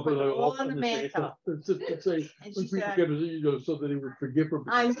 Put and them she up put and them all on the mantle. It's a, And when she people said, get it, so that he would forgive her.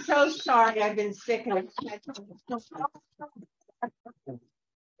 "I'm so sorry, I've been sick." And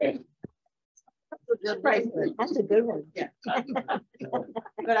That's a good one. Yeah.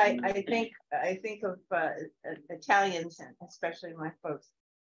 But I think of Italians, and especially my folks.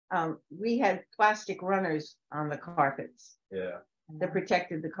 We had plastic runners on the carpets Yeah. that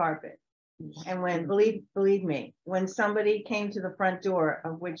protected the carpet. And when, believe me, when somebody came to the front door,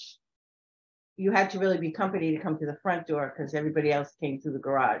 of which you had to really be company to come to the front door because everybody else came through the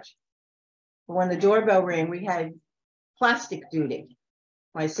garage. But when the doorbell rang, we had plastic duty,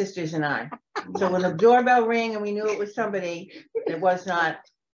 my sisters and I. So when the doorbell rang and we knew it was somebody that was not,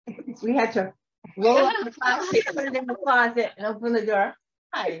 we had to roll up the plastic, put it in the closet, and open the door.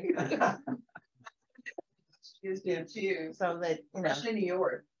 Hi. Excuse me, too. So that, you know, Especially New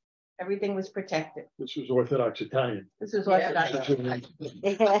York. everything was protected. This was Orthodox Italian. This is what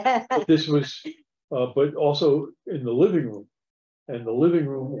I. But this was, but also in the living room And the living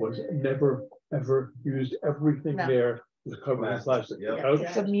room was never, ever used. Everything No. there was covered in plastic. Yep. The couch,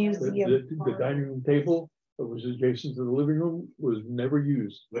 It's a museum. the dining room table that was adjacent to the living room was never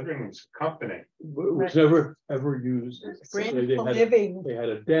used. Living room's company. It was never, ever used. Brand They for had, living. they had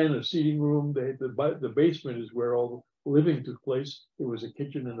a den, a seating room. They had the basement is where all the living took place. There was a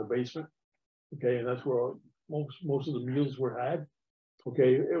kitchen in the basement. Okay, and that's where most of the meals were had.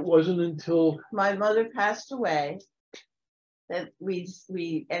 Okay, it wasn't until My mother passed away. That we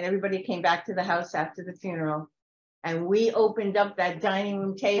and everybody came back to the house after the funeral. And we opened up that dining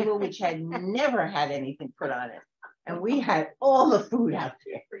room table, which had never had anything put on it. And we had all the food out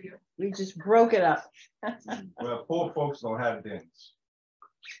there. We just broke it up. Well, poor folks don't have dens.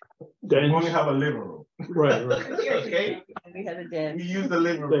 We dens. only have a living room. Right, right. Okay, And we had a den. we use the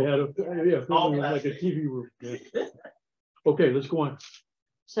living They room. had like a TV room. Yeah. Okay, let's go on.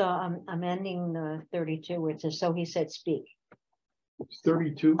 So I'm ending 32, where it says, so he said, speak.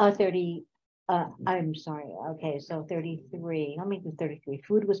 32. 30, I'm sorry. Okay, so 33. Let me do 33.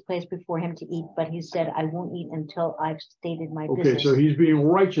 Food was placed before him to eat, but he said, I won't eat until I've stated my Okay, business. so he's being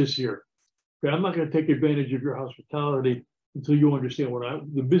righteous here. Okay, I'm not going to take advantage of your hospitality until you understand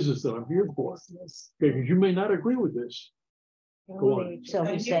the business that I'm here for. Okay, because you may not agree with this. Go on. So he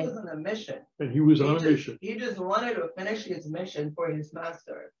And he said, was on a mission. And he was on a mission. He just wanted to finish his mission for his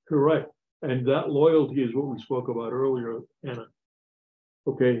master. Correct. And that loyalty is what we spoke about earlier, Anna.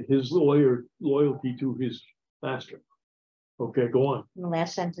 Okay, his loyalty to his master. Okay, go on. the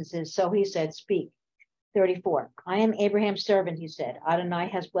last sentence is, so he said, speak. 34. I am Abraham's servant, he said. Adonai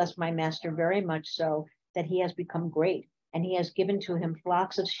has blessed my master very much so that he has become great, and he has given to him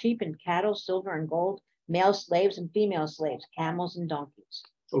flocks of sheep and cattle, silver and gold, male slaves and female slaves, camels and donkeys.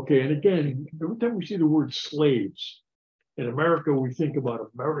 Okay, and again, every time we see the word slaves, in America, we think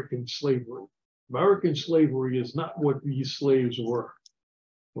about American slavery. American slavery is not what these slaves were.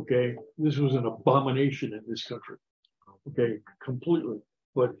 Okay, this was an abomination in this country. Okay, completely.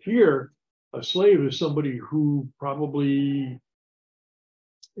 But here, a slave is somebody who probably,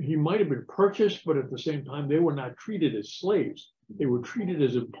 he might have been purchased, but at the same time, they were not treated as slaves. They were treated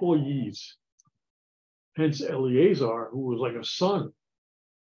as employees. Hence Eleazar, who was like a son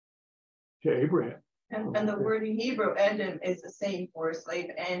to Abraham. And the word in Hebrew, Edom, is the same for slave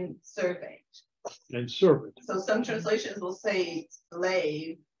and servant. And servant. So some translations will say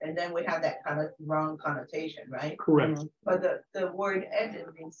slave, and then we have that kind of wrong connotation, right? Correct. But the word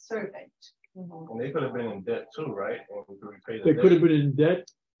Edom means servant. And they could have been in debt too, right? And we could repay the They debt. could have been in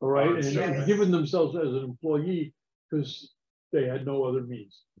debt, all right, and Yes. given themselves as an employee because they had no other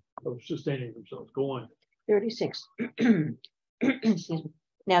means of sustaining themselves. Go on. 36. Excuse me.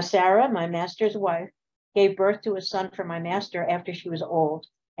 Now Sarah, my master's wife, gave birth to a son for my master after she was old,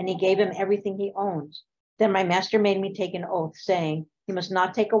 and he gave him everything he owns. Then my master made me take an oath, saying, you must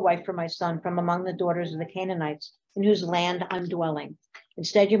not take a wife for my son from among the daughters of the Canaanites, in whose land I'm dwelling.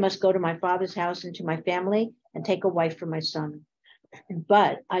 Instead, you must go to my father's house and to my family and take a wife for my son.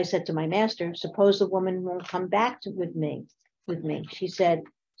 But I said to my master, suppose the woman won't come back with me. She said,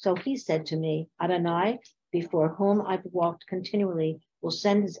 so he said to me, Adonai, before whom I've walked continually, will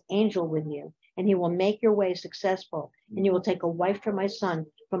send his angel with you, and he will make your way successful, and you will take a wife for my son,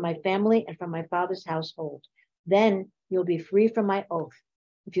 from my family and from my father's household. Then you'll be free from my oath.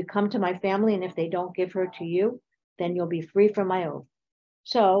 If you come to my family, and if they don't give her to you, then you'll be free from my oath.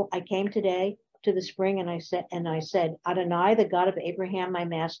 So I came today to the spring, and I said, Adonai, the God of Abraham, my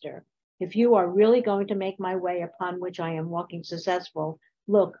master, if you are really going to make my way upon which I am walking successful,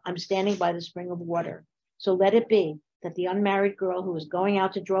 look, I'm standing by the spring of water. So let it be that the unmarried girl who is going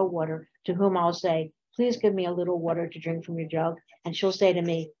out to draw water, to whom I'll say, please give me a little water to drink from your jug. And she'll say to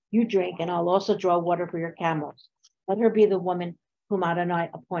me, you drink, and I'll also draw water for your camels. Let her be the woman whom Adonai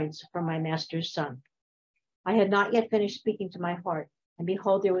appoints for my master's son. I had not yet finished speaking to my heart, and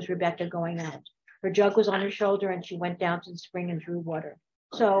behold, there was Rebekah going out. Her jug was on her shoulder, and she went down to the spring and drew water.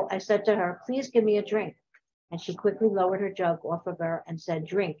 So I said to her, please give me a drink. And she quickly lowered her jug off of her and said,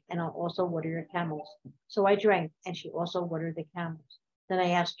 drink, and I'll also water your camels. So I drank, and she also watered the camels. Then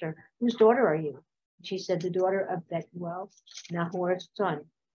I asked her, whose daughter are you? And she said, the daughter of Bethuel, Nahor's son,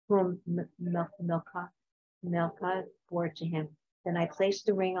 whom Milcah bore to him. Then I placed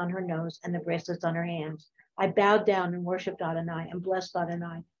the ring on her nose and the bracelets on her hands. I bowed down and worshipped Adonai and blessed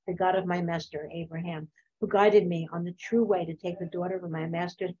Adonai, the God of my master, Abraham, who guided me on the true way to take the daughter of my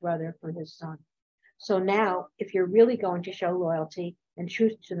master's brother for his son. So now, if you're really going to show loyalty and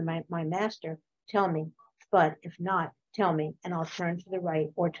truth to my master, tell me. But if not, tell me, and I'll turn to the right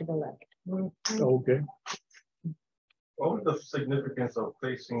or to the left. Okay. What was the significance of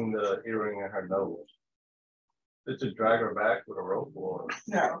placing the earring in her nose? Did you drag her back with a rope or?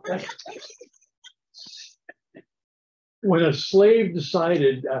 No. When a slave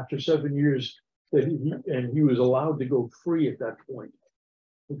decided after 7 years that he was allowed to go free at that point,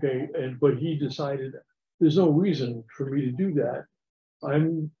 okay, but he decided there's no reason for me to do that.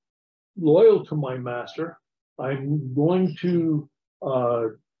 I'm loyal to my master. I'm going to.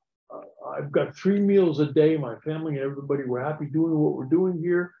 I've got 3 meals a day. My family and everybody were happy doing what we're doing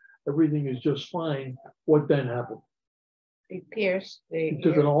here. Everything is just fine. What then happened? They pierced. He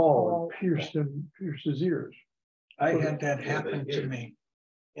took an awl and pierced his ears. I had that happen to me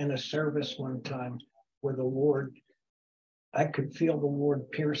in a service one time where the Lord, I could feel the Lord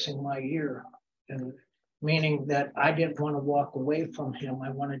piercing my ear, and meaning that I didn't want to walk away from him.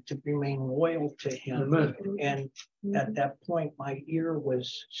 I wanted to remain loyal to him. Amen. And at that point, my ear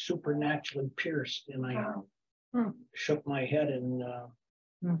was supernaturally pierced, and I shook my head and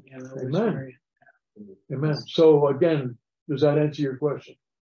it was Amen. very. Amen. So again, does that answer your question?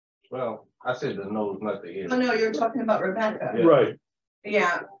 Well, I said the nose, not the ear. Oh, no, you're talking about Rebecca. Yeah. Right.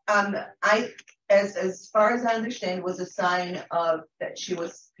 Yeah, as far as I understand, it was a sign of that she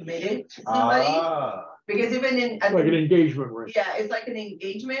was committed to somebody. Because even in Like an engagement ring. yeah, it's like an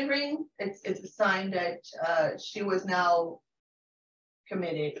engagement ring. It's a sign that she was now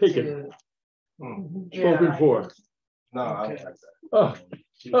committed Taken. to. Spoken for. No, I don't like that. Oh.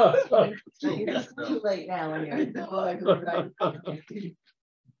 It's too late now when you're.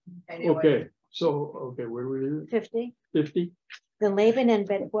 Anyway. Okay, so, where were we? 50. 50? Then Laban and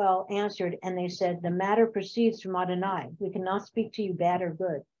Bethuel answered, and they said, the matter proceeds from Adonai. We cannot speak to you bad or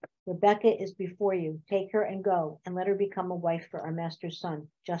good. Rebekah is before you. Take her and go, and let her become a wife for our master's son,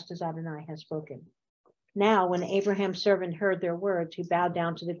 just as Adonai has spoken. Now, when Abraham's servant heard their words, he bowed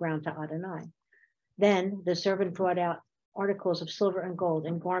down to the ground to Adonai. Then the servant brought out articles of silver and gold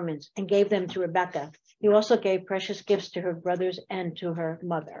and garments and gave them to Rebekah. He also gave precious gifts to her brothers and to her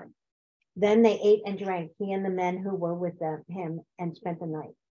mother. Then they ate and drank, he and the men who were with him, and spent the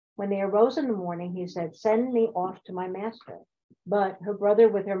night. When they arose in the morning, he said, send me off to my master. But her brother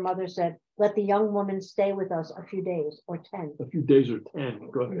with her mother said, let the young woman stay with us a few days or 10. A few days or 10,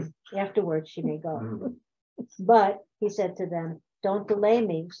 go ahead. Afterwards, she may go. But he said to them, don't delay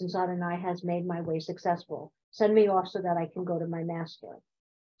me, since Adonai has made my way successful. Send me off so that I can go to my master.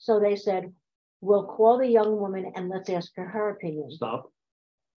 So they said, we'll call the young woman and let's ask her opinion. Stop.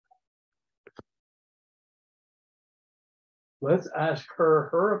 Let's ask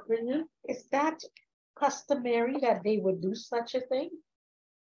her opinion. Is that customary that they would do such a thing?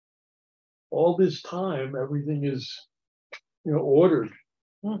 All this time, everything is, ordered.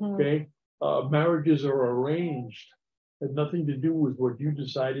 Okay, marriages are arranged. Had nothing to do with what you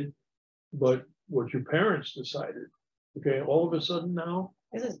decided, but what your parents decided. Okay, all of a sudden now,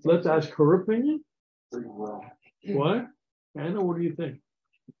 let's ask her opinion. What? Anna, what do you think?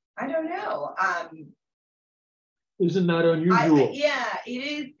 I don't know. Isn't that unusual? Yeah,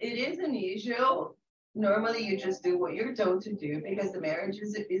 it is unusual. Normally you just do what you're told to do because the marriage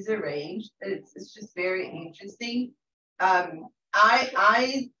is arranged. It's just very interesting.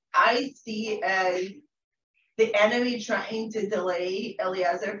 I see as the enemy trying to delay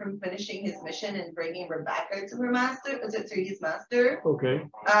Eliezer from finishing his mission and bringing Rebecca to her master, to his master. Okay.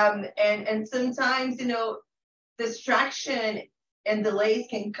 And sometimes, distraction and delays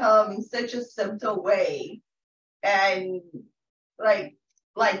can come in such a subtle way. And like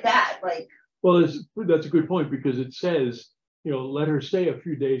that. Well, that's a good point because it says, let her stay a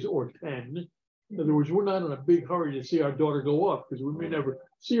few days or 10. In other words, we're not in a big hurry to see our daughter go off because we may never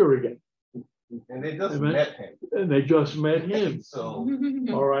see her again. And they just met him. And they just met him. So,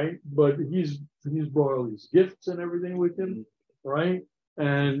 all right, but he's brought all these gifts and everything with him, right?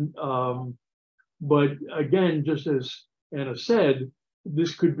 And but again, just as Anna said,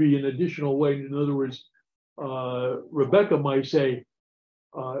 this could be an additional way. In other words, Rebecca might say,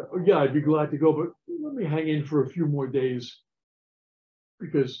 yeah, I'd be glad to go, but let me hang in for a few more days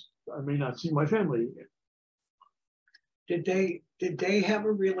because I may not see my family again. Did they have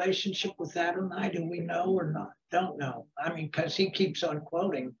a relationship with Adonai? Do we know or not? Don't know. I mean, because he keeps on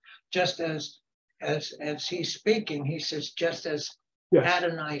quoting, just as he's speaking, he says, just as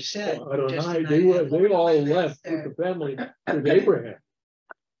Adonai said. Adonai, they all left with the family with Abraham.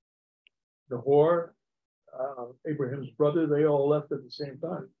 The whore, Abraham's brother, they all left at the same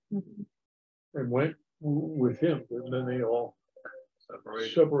time and went with him, and then they all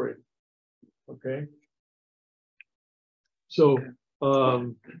separated. Okay. So,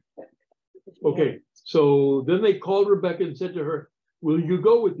 okay. So then they called Rebecca and said to her, will you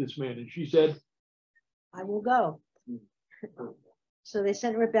go with this man? And she said, I will go. So they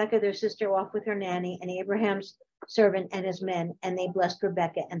sent Rebekah, their sister, off with her nanny, and Abraham's servant and his men, and they blessed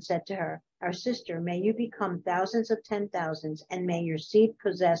Rebekah and said to her, our sister, may you become thousands of 10,000s, and may your seed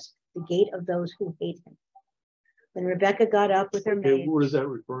possess the gate of those who hate him. Then Rebekah got up with her maid. What is that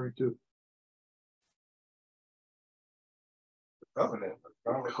referring to? Covenant.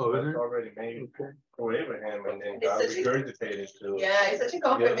 Covenant? That's already made for Abraham, and then God It's such a- regurgitated to. Yeah, it's such a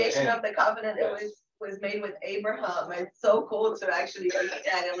confirmation end. of the covenant that Yes. was made with Abraham. It's so cool to actually read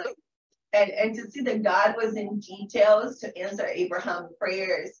that and like and to see that God was in details to answer Abraham's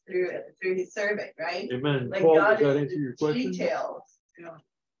prayers through his servant, right? Amen. Like Paul, God does that is answer in your question? details.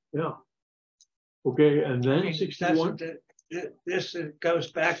 Yeah. Okay, and then That's 61. This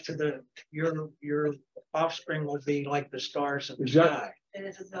goes back to your offspring will be like the stars in the Exactly. sky. And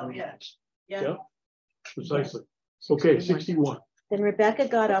it's just, oh, yeah. Yeah. Yeah. Precisely. Okay, 61. Then Rebekah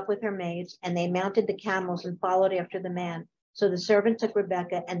got up with her maids, and they mounted the camels and followed after the man. So the servant took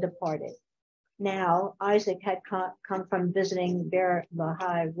Rebekah and departed. Now Isaac had come from visiting Beer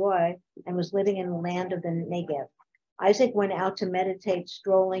Lahai Roy and was living in the land of the Negev. Isaac went out to meditate,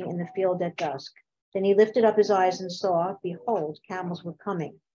 strolling in the field at dusk. Then he lifted up his eyes and saw, behold, camels were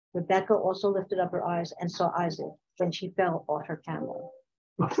coming. Rebekah also lifted up her eyes and saw Isaac. Then she fell off her camel.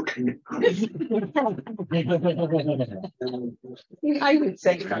 I would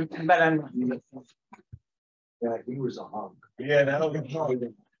say something, but I'm not. Yeah, he was a hunk. Yeah, that was.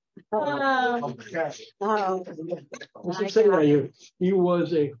 Oh, What's it say right here? He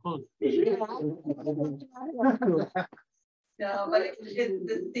was a hunk. No, but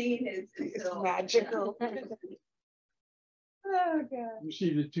the scene is so Magical. Oh God. You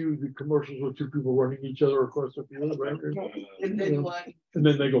see the commercials with two people running each other across the field, right? And then one. And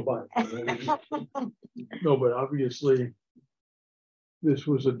then they go by. No, but obviously, this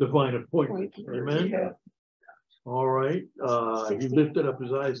was a divine appointment. Amen. Yeah. All right. He lifted up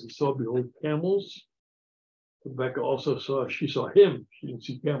his eyes and saw, behold, camels. Rebecca also saw, she saw him. She didn't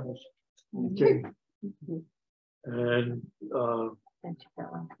see camels. Okay. And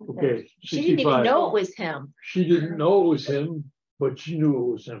okay. She didn't even 65. know it was him. She didn't know it was him, but she knew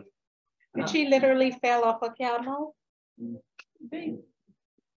it was him. Did she literally fell off a camel? I think.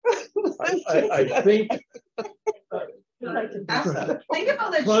 Think about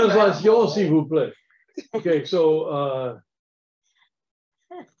the Translation, s'il vous plaît. Okay, so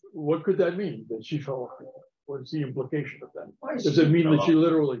what could that mean? That she fell off? What's the implication of that? Does it mean that she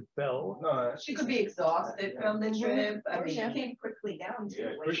literally fell? No, She could be exhausted from the trip. I mean, She came quickly down to yeah,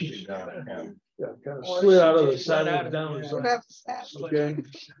 it. quickly down. Yeah. Yeah, kind of slid out of the Slid out saddle of- down. yeah. the side. Okay.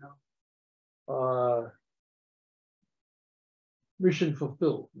 Mission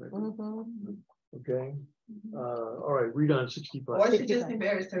fulfilled. maybe. Okay. All right, read on 65. or she just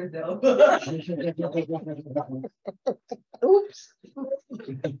embarrassed herself. Oops.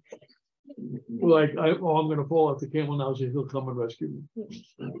 Like, I'm gonna fall off the camel now, so he'll come and rescue me.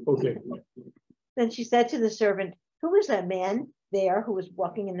 Okay. Then she said to the servant, who is that man there who was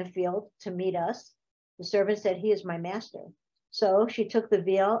walking in the field to meet us? The servant said, he is my master. So she took the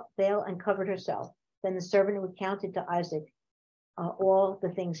veil and covered herself. Then the servant recounted to Isaac all the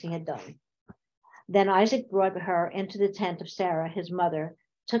things he had done. Then Isaac brought her into the tent of Sarah, his mother,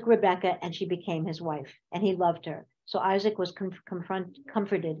 took Rebekah, and she became his wife, and he loved her. So Isaac was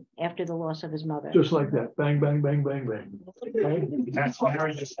comforted after the loss of his mother. Just like that. Bang, bang, bang, bang, bang. Right? That's why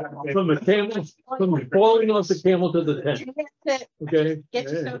I just. From the camel, from falling off the camel to the tent. Okay. Get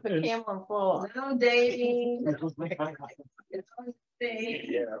yourself a camel and fall. No dating.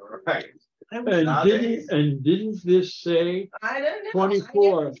 Yeah, right. And didn't this say I don't know.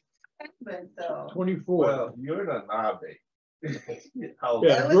 24? So. 24. Well, you're the nabe.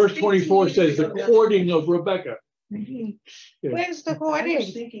 Yeah, verse 24 says the courting of Rebekah. Where's the I was hoarding?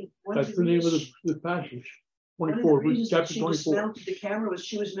 thinking. That's the name of the passage. One of the 24, reasons that chapter she 24. dismounted the camera was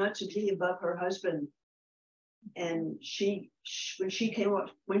she was not to be above her husband. And when she came up,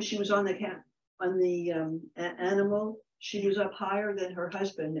 when she was on the animal, she was up higher than her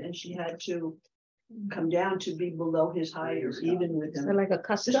husband, and she had to come down to be below his height or even with him. Like a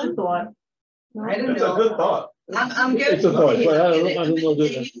Just a custom? thought. I don't It's a know. good thought. I'm getting It's a thought, but I don't know I'm that-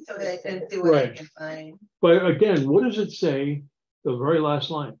 dig into it and see what I Right. can find. But again, what does it say? The very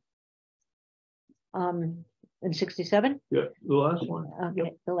last line. In 67? Yeah, the last one.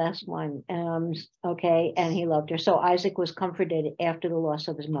 Okay, the last one. Okay, and he loved her. So Isaac was comforted after the loss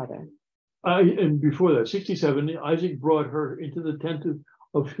of his mother. And before that, 67, Isaac brought her into the tent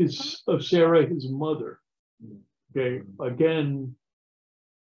of Sarah, his mother. Okay, again,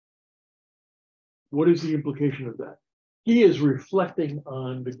 what is the implication of that? He is reflecting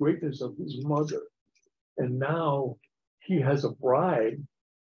on the greatness of his mother. And now he has a bride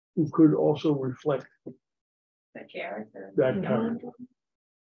who could also reflect The character. that character.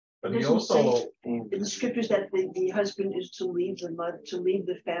 But It he doesn't say also, in the scriptures that the husband is to leave the mother, to leave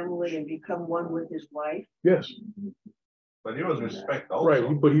the family and become one with his wife. Yes, but there was respect also.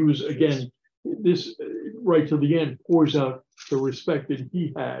 right. But he was, again, this right to the end pours out the respect that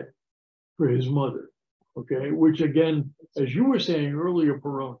he had for his mother. Okay, which again, as you were saying earlier,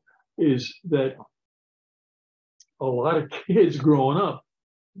 Perone, is that a lot of kids growing up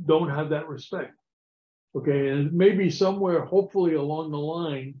don't have that respect. Okay, and maybe somewhere, hopefully along the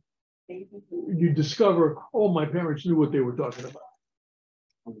line, you discover, oh, my parents knew what they were talking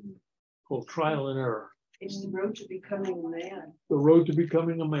about. Called trial and error. It's the road to becoming a man. The road to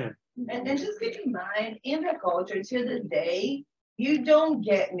becoming a man. And just keep in mind, in the culture to this day, you don't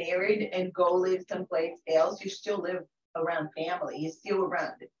get married and go live someplace else. You still live around family. You're still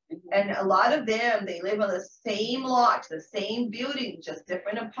around it. And a lot of them, they live on the same lot, the same building, just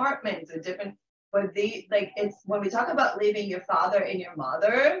different apartments or different. But they like it's when we talk about leaving your father and your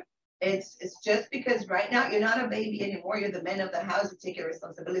mother, it's just because right now you're not a baby anymore. You're the man of the house. You take your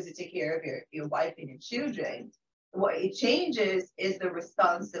responsibility to take care of your wife and your children. What it changes is the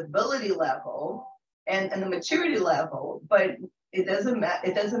responsibility level and the maturity level, but it doesn't matter.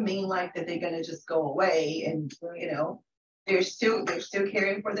 It doesn't mean like that they're gonna just go away and they're still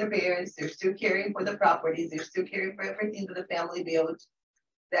caring for their parents. They're still caring for the properties. They're still caring for everything that the family builds.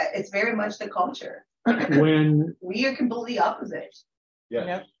 That it's very much the culture. When We are completely opposite.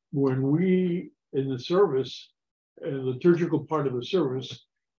 Yeah. when we in the service, in the liturgical part of the service,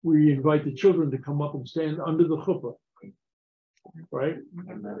 we invite the children to come up and stand under the chuppah. Right?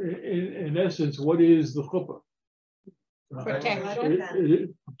 In essence, what is the chuppah?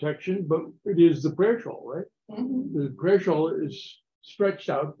 Protection. Protection, but it is the prayer shawl, right? Mhm. The prayer shawl is stretched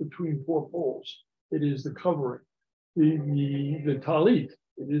out between four poles. It is the covering. The talit,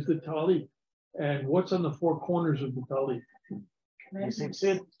 it is the talit. And what's on the four corners of the talit?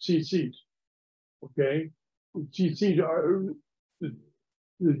 Tzitzit. Okay? Tzitzit are,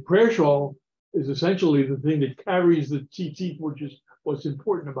 the prayer shawl is essentially the thing that carries the tzitzit, which is what's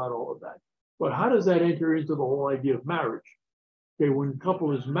important about all of that. But how does that enter into the whole idea of marriage? Okay, when a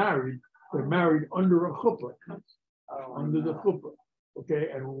couple is married, they're married under a chuppah, under the chuppah.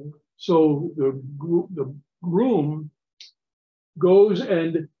 Okay, and so the groom goes,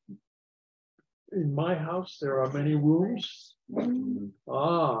 and in my house there are many rooms.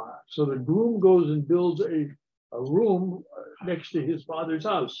 So the groom goes and builds a room next to his father's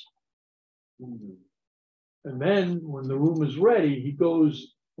house. And then when the room is ready, he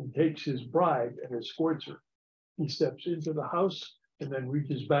goes and takes his bride and escorts her. He steps into the house and then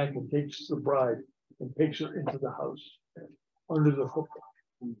reaches back and takes the bride and takes her into the house under the chuppah.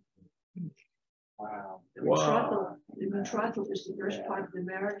 Wow. The betrothal is the first part of the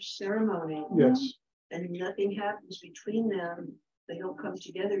marriage ceremony. Yes. And nothing happens between them. They don't come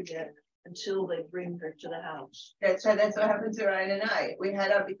together yet until they bring her to the house. That's right. That's what happened to Ryan and I. We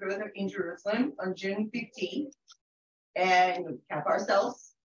had our betrothal in Jerusalem on June 15th, and we kept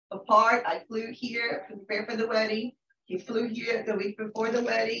ourselves apart. I flew here to prepare for the wedding. He flew here the week before the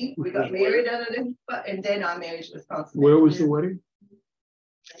wedding. We got married under the, and then our marriage was consummated. Where was the wedding?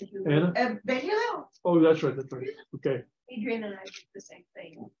 Anna? Ben Hillel. Oh, that's right. That's right. Okay. Adrian and I did the same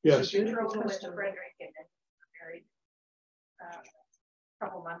thing. Yes. She drove us to Frederick and then married a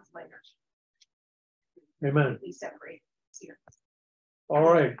couple months later. Amen. We separated here. All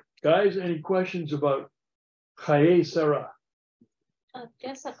right, guys, any questions about Chayei Sarah?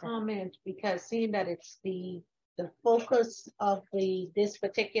 Just a comment, because seeing that it's the focus of this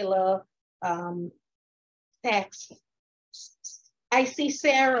particular text, I see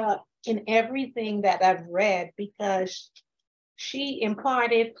Sarah in everything that I've read, because she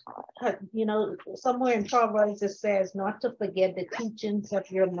imparted, somewhere in Proverbs it says not to forget the teachings of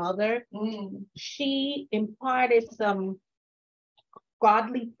your mother. She imparted some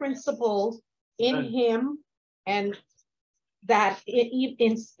godly principles in him, and that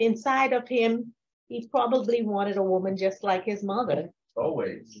inside of him, he probably wanted a woman just like his mother.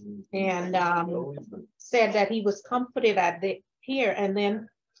 Always. And said that he was comforted at here. And then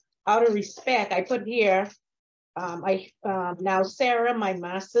out of respect, I put here, now Sarah, my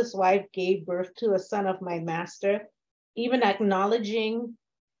master's wife, gave birth to a son of my master, even acknowledging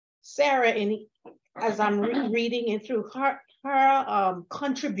Sarah as I'm reading it through her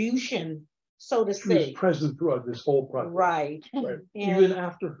contribution, so to She was say. present throughout this whole process. Right. Right. And- Even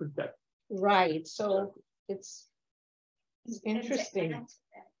after her death. Right. So it's interesting.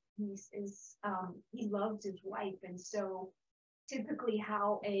 He loves his wife, and so typically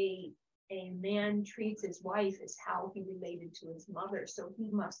how a man treats his wife is how he related to his mother. So he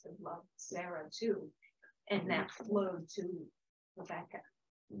must have loved Sarah too. and that flowed to Rebecca.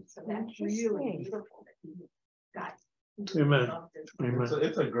 And so that's really beautiful that he got. Amen. Amen.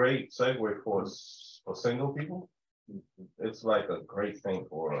 It's a great segue for single people. It's like a great thing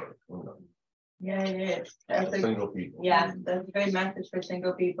for, you know, Yeah, it is. That's a, single people. yeah, that's a great message for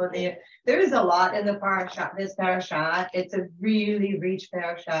single people. There is a lot in the parasha, this parasha. It's a really rich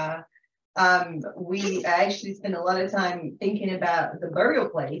parasha. We actually spent a lot of time thinking about the burial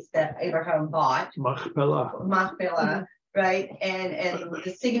place that Abraham bought. Machpelah. Right, and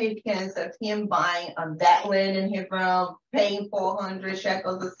the significance of him buying that land in Hebron, paying 400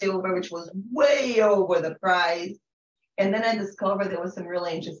 shekels of silver, which was way over the price. And then I discovered there was some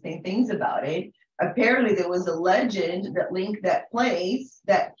really interesting things about it. Apparently, there was a legend that linked that place,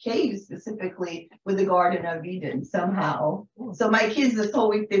 that cave specifically, with the Garden of Eden somehow. So my kids this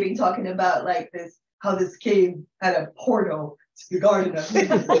whole week, they've been talking about like this, how this cave had a portal to the Garden of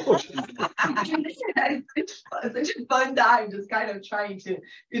Eden. It's such a fun time just kind of trying to,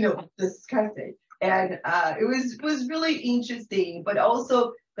 you know, discuss it. And it was really interesting, but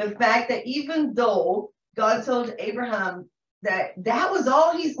also the fact that even though God told Abraham that that was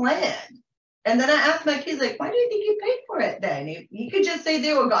all his land, and then I asked my kids, like, why do you think he paid for it then? If you could just say,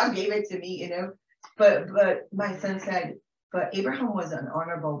 well, God gave it to me, you know. But my son said, but Abraham was an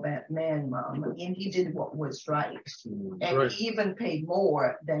honorable man, Mom, and he did what was right. And Right. he even paid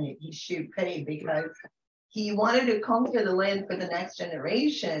more than he should pay because he wanted to conquer the land for the next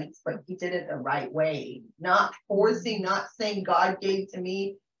generations, but he did it the right way, not forcing, not saying God gave to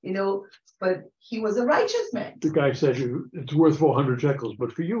me, you know, but he was a righteous man. The guy said it's worth 400 shekels,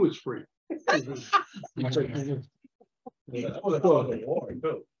 but for you it's free. That would have gone to war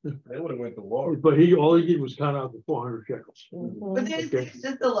too. They would have went to war. But all he did was count out the 400 shekels. But there's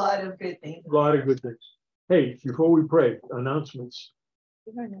just a lot of good things. A lot of good things. Hey, before we pray, announcements.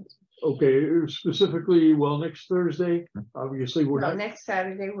 Okay, specifically, well, next Thursday, obviously, we're No, not, next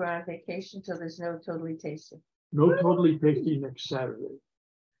Saturday, we're on vacation, so there's no totally tasting. no totally tasty next Saturday.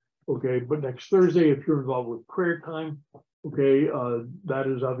 Okay, but next Thursday, if you're involved with prayer time, okay, that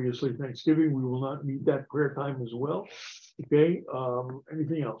is obviously Thanksgiving. We will not meet that prayer time as well. Okay,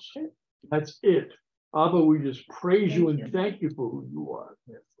 anything else? That's it. Abba, we just praise you and thank you for who you are.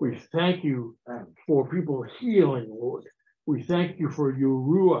 We thank you for people healing, Lord. We thank you for your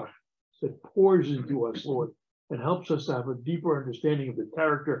ruach that pours into us, Lord, and helps us to have a deeper understanding of the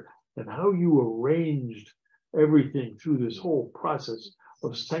character and how you arranged everything through this whole process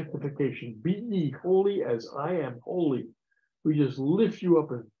of sanctification. Be ye holy as I am holy. We just lift you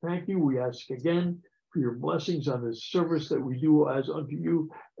up and thank you. We ask again for your blessings on this service that we do as unto you,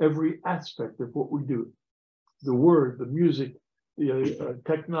 every aspect of what we do. The word, the music, the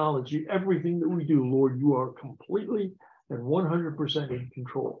technology, everything that we do, Lord, you are completely and 100% in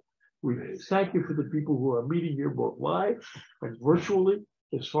control. We thank you for the people who are meeting here both live and virtually,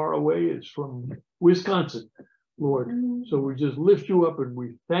 as far away as from Wisconsin, Lord. So we just lift you up and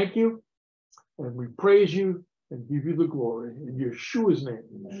we thank you and we praise you and give you the glory in Yeshua's name.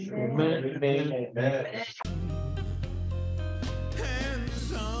 Amen. Amen. Amen. And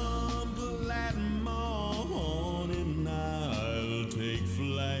some glad morning I'll take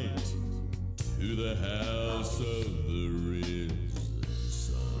flight to the house of the risen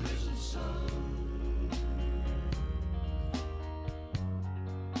sun.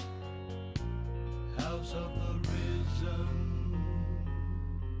 House of the risen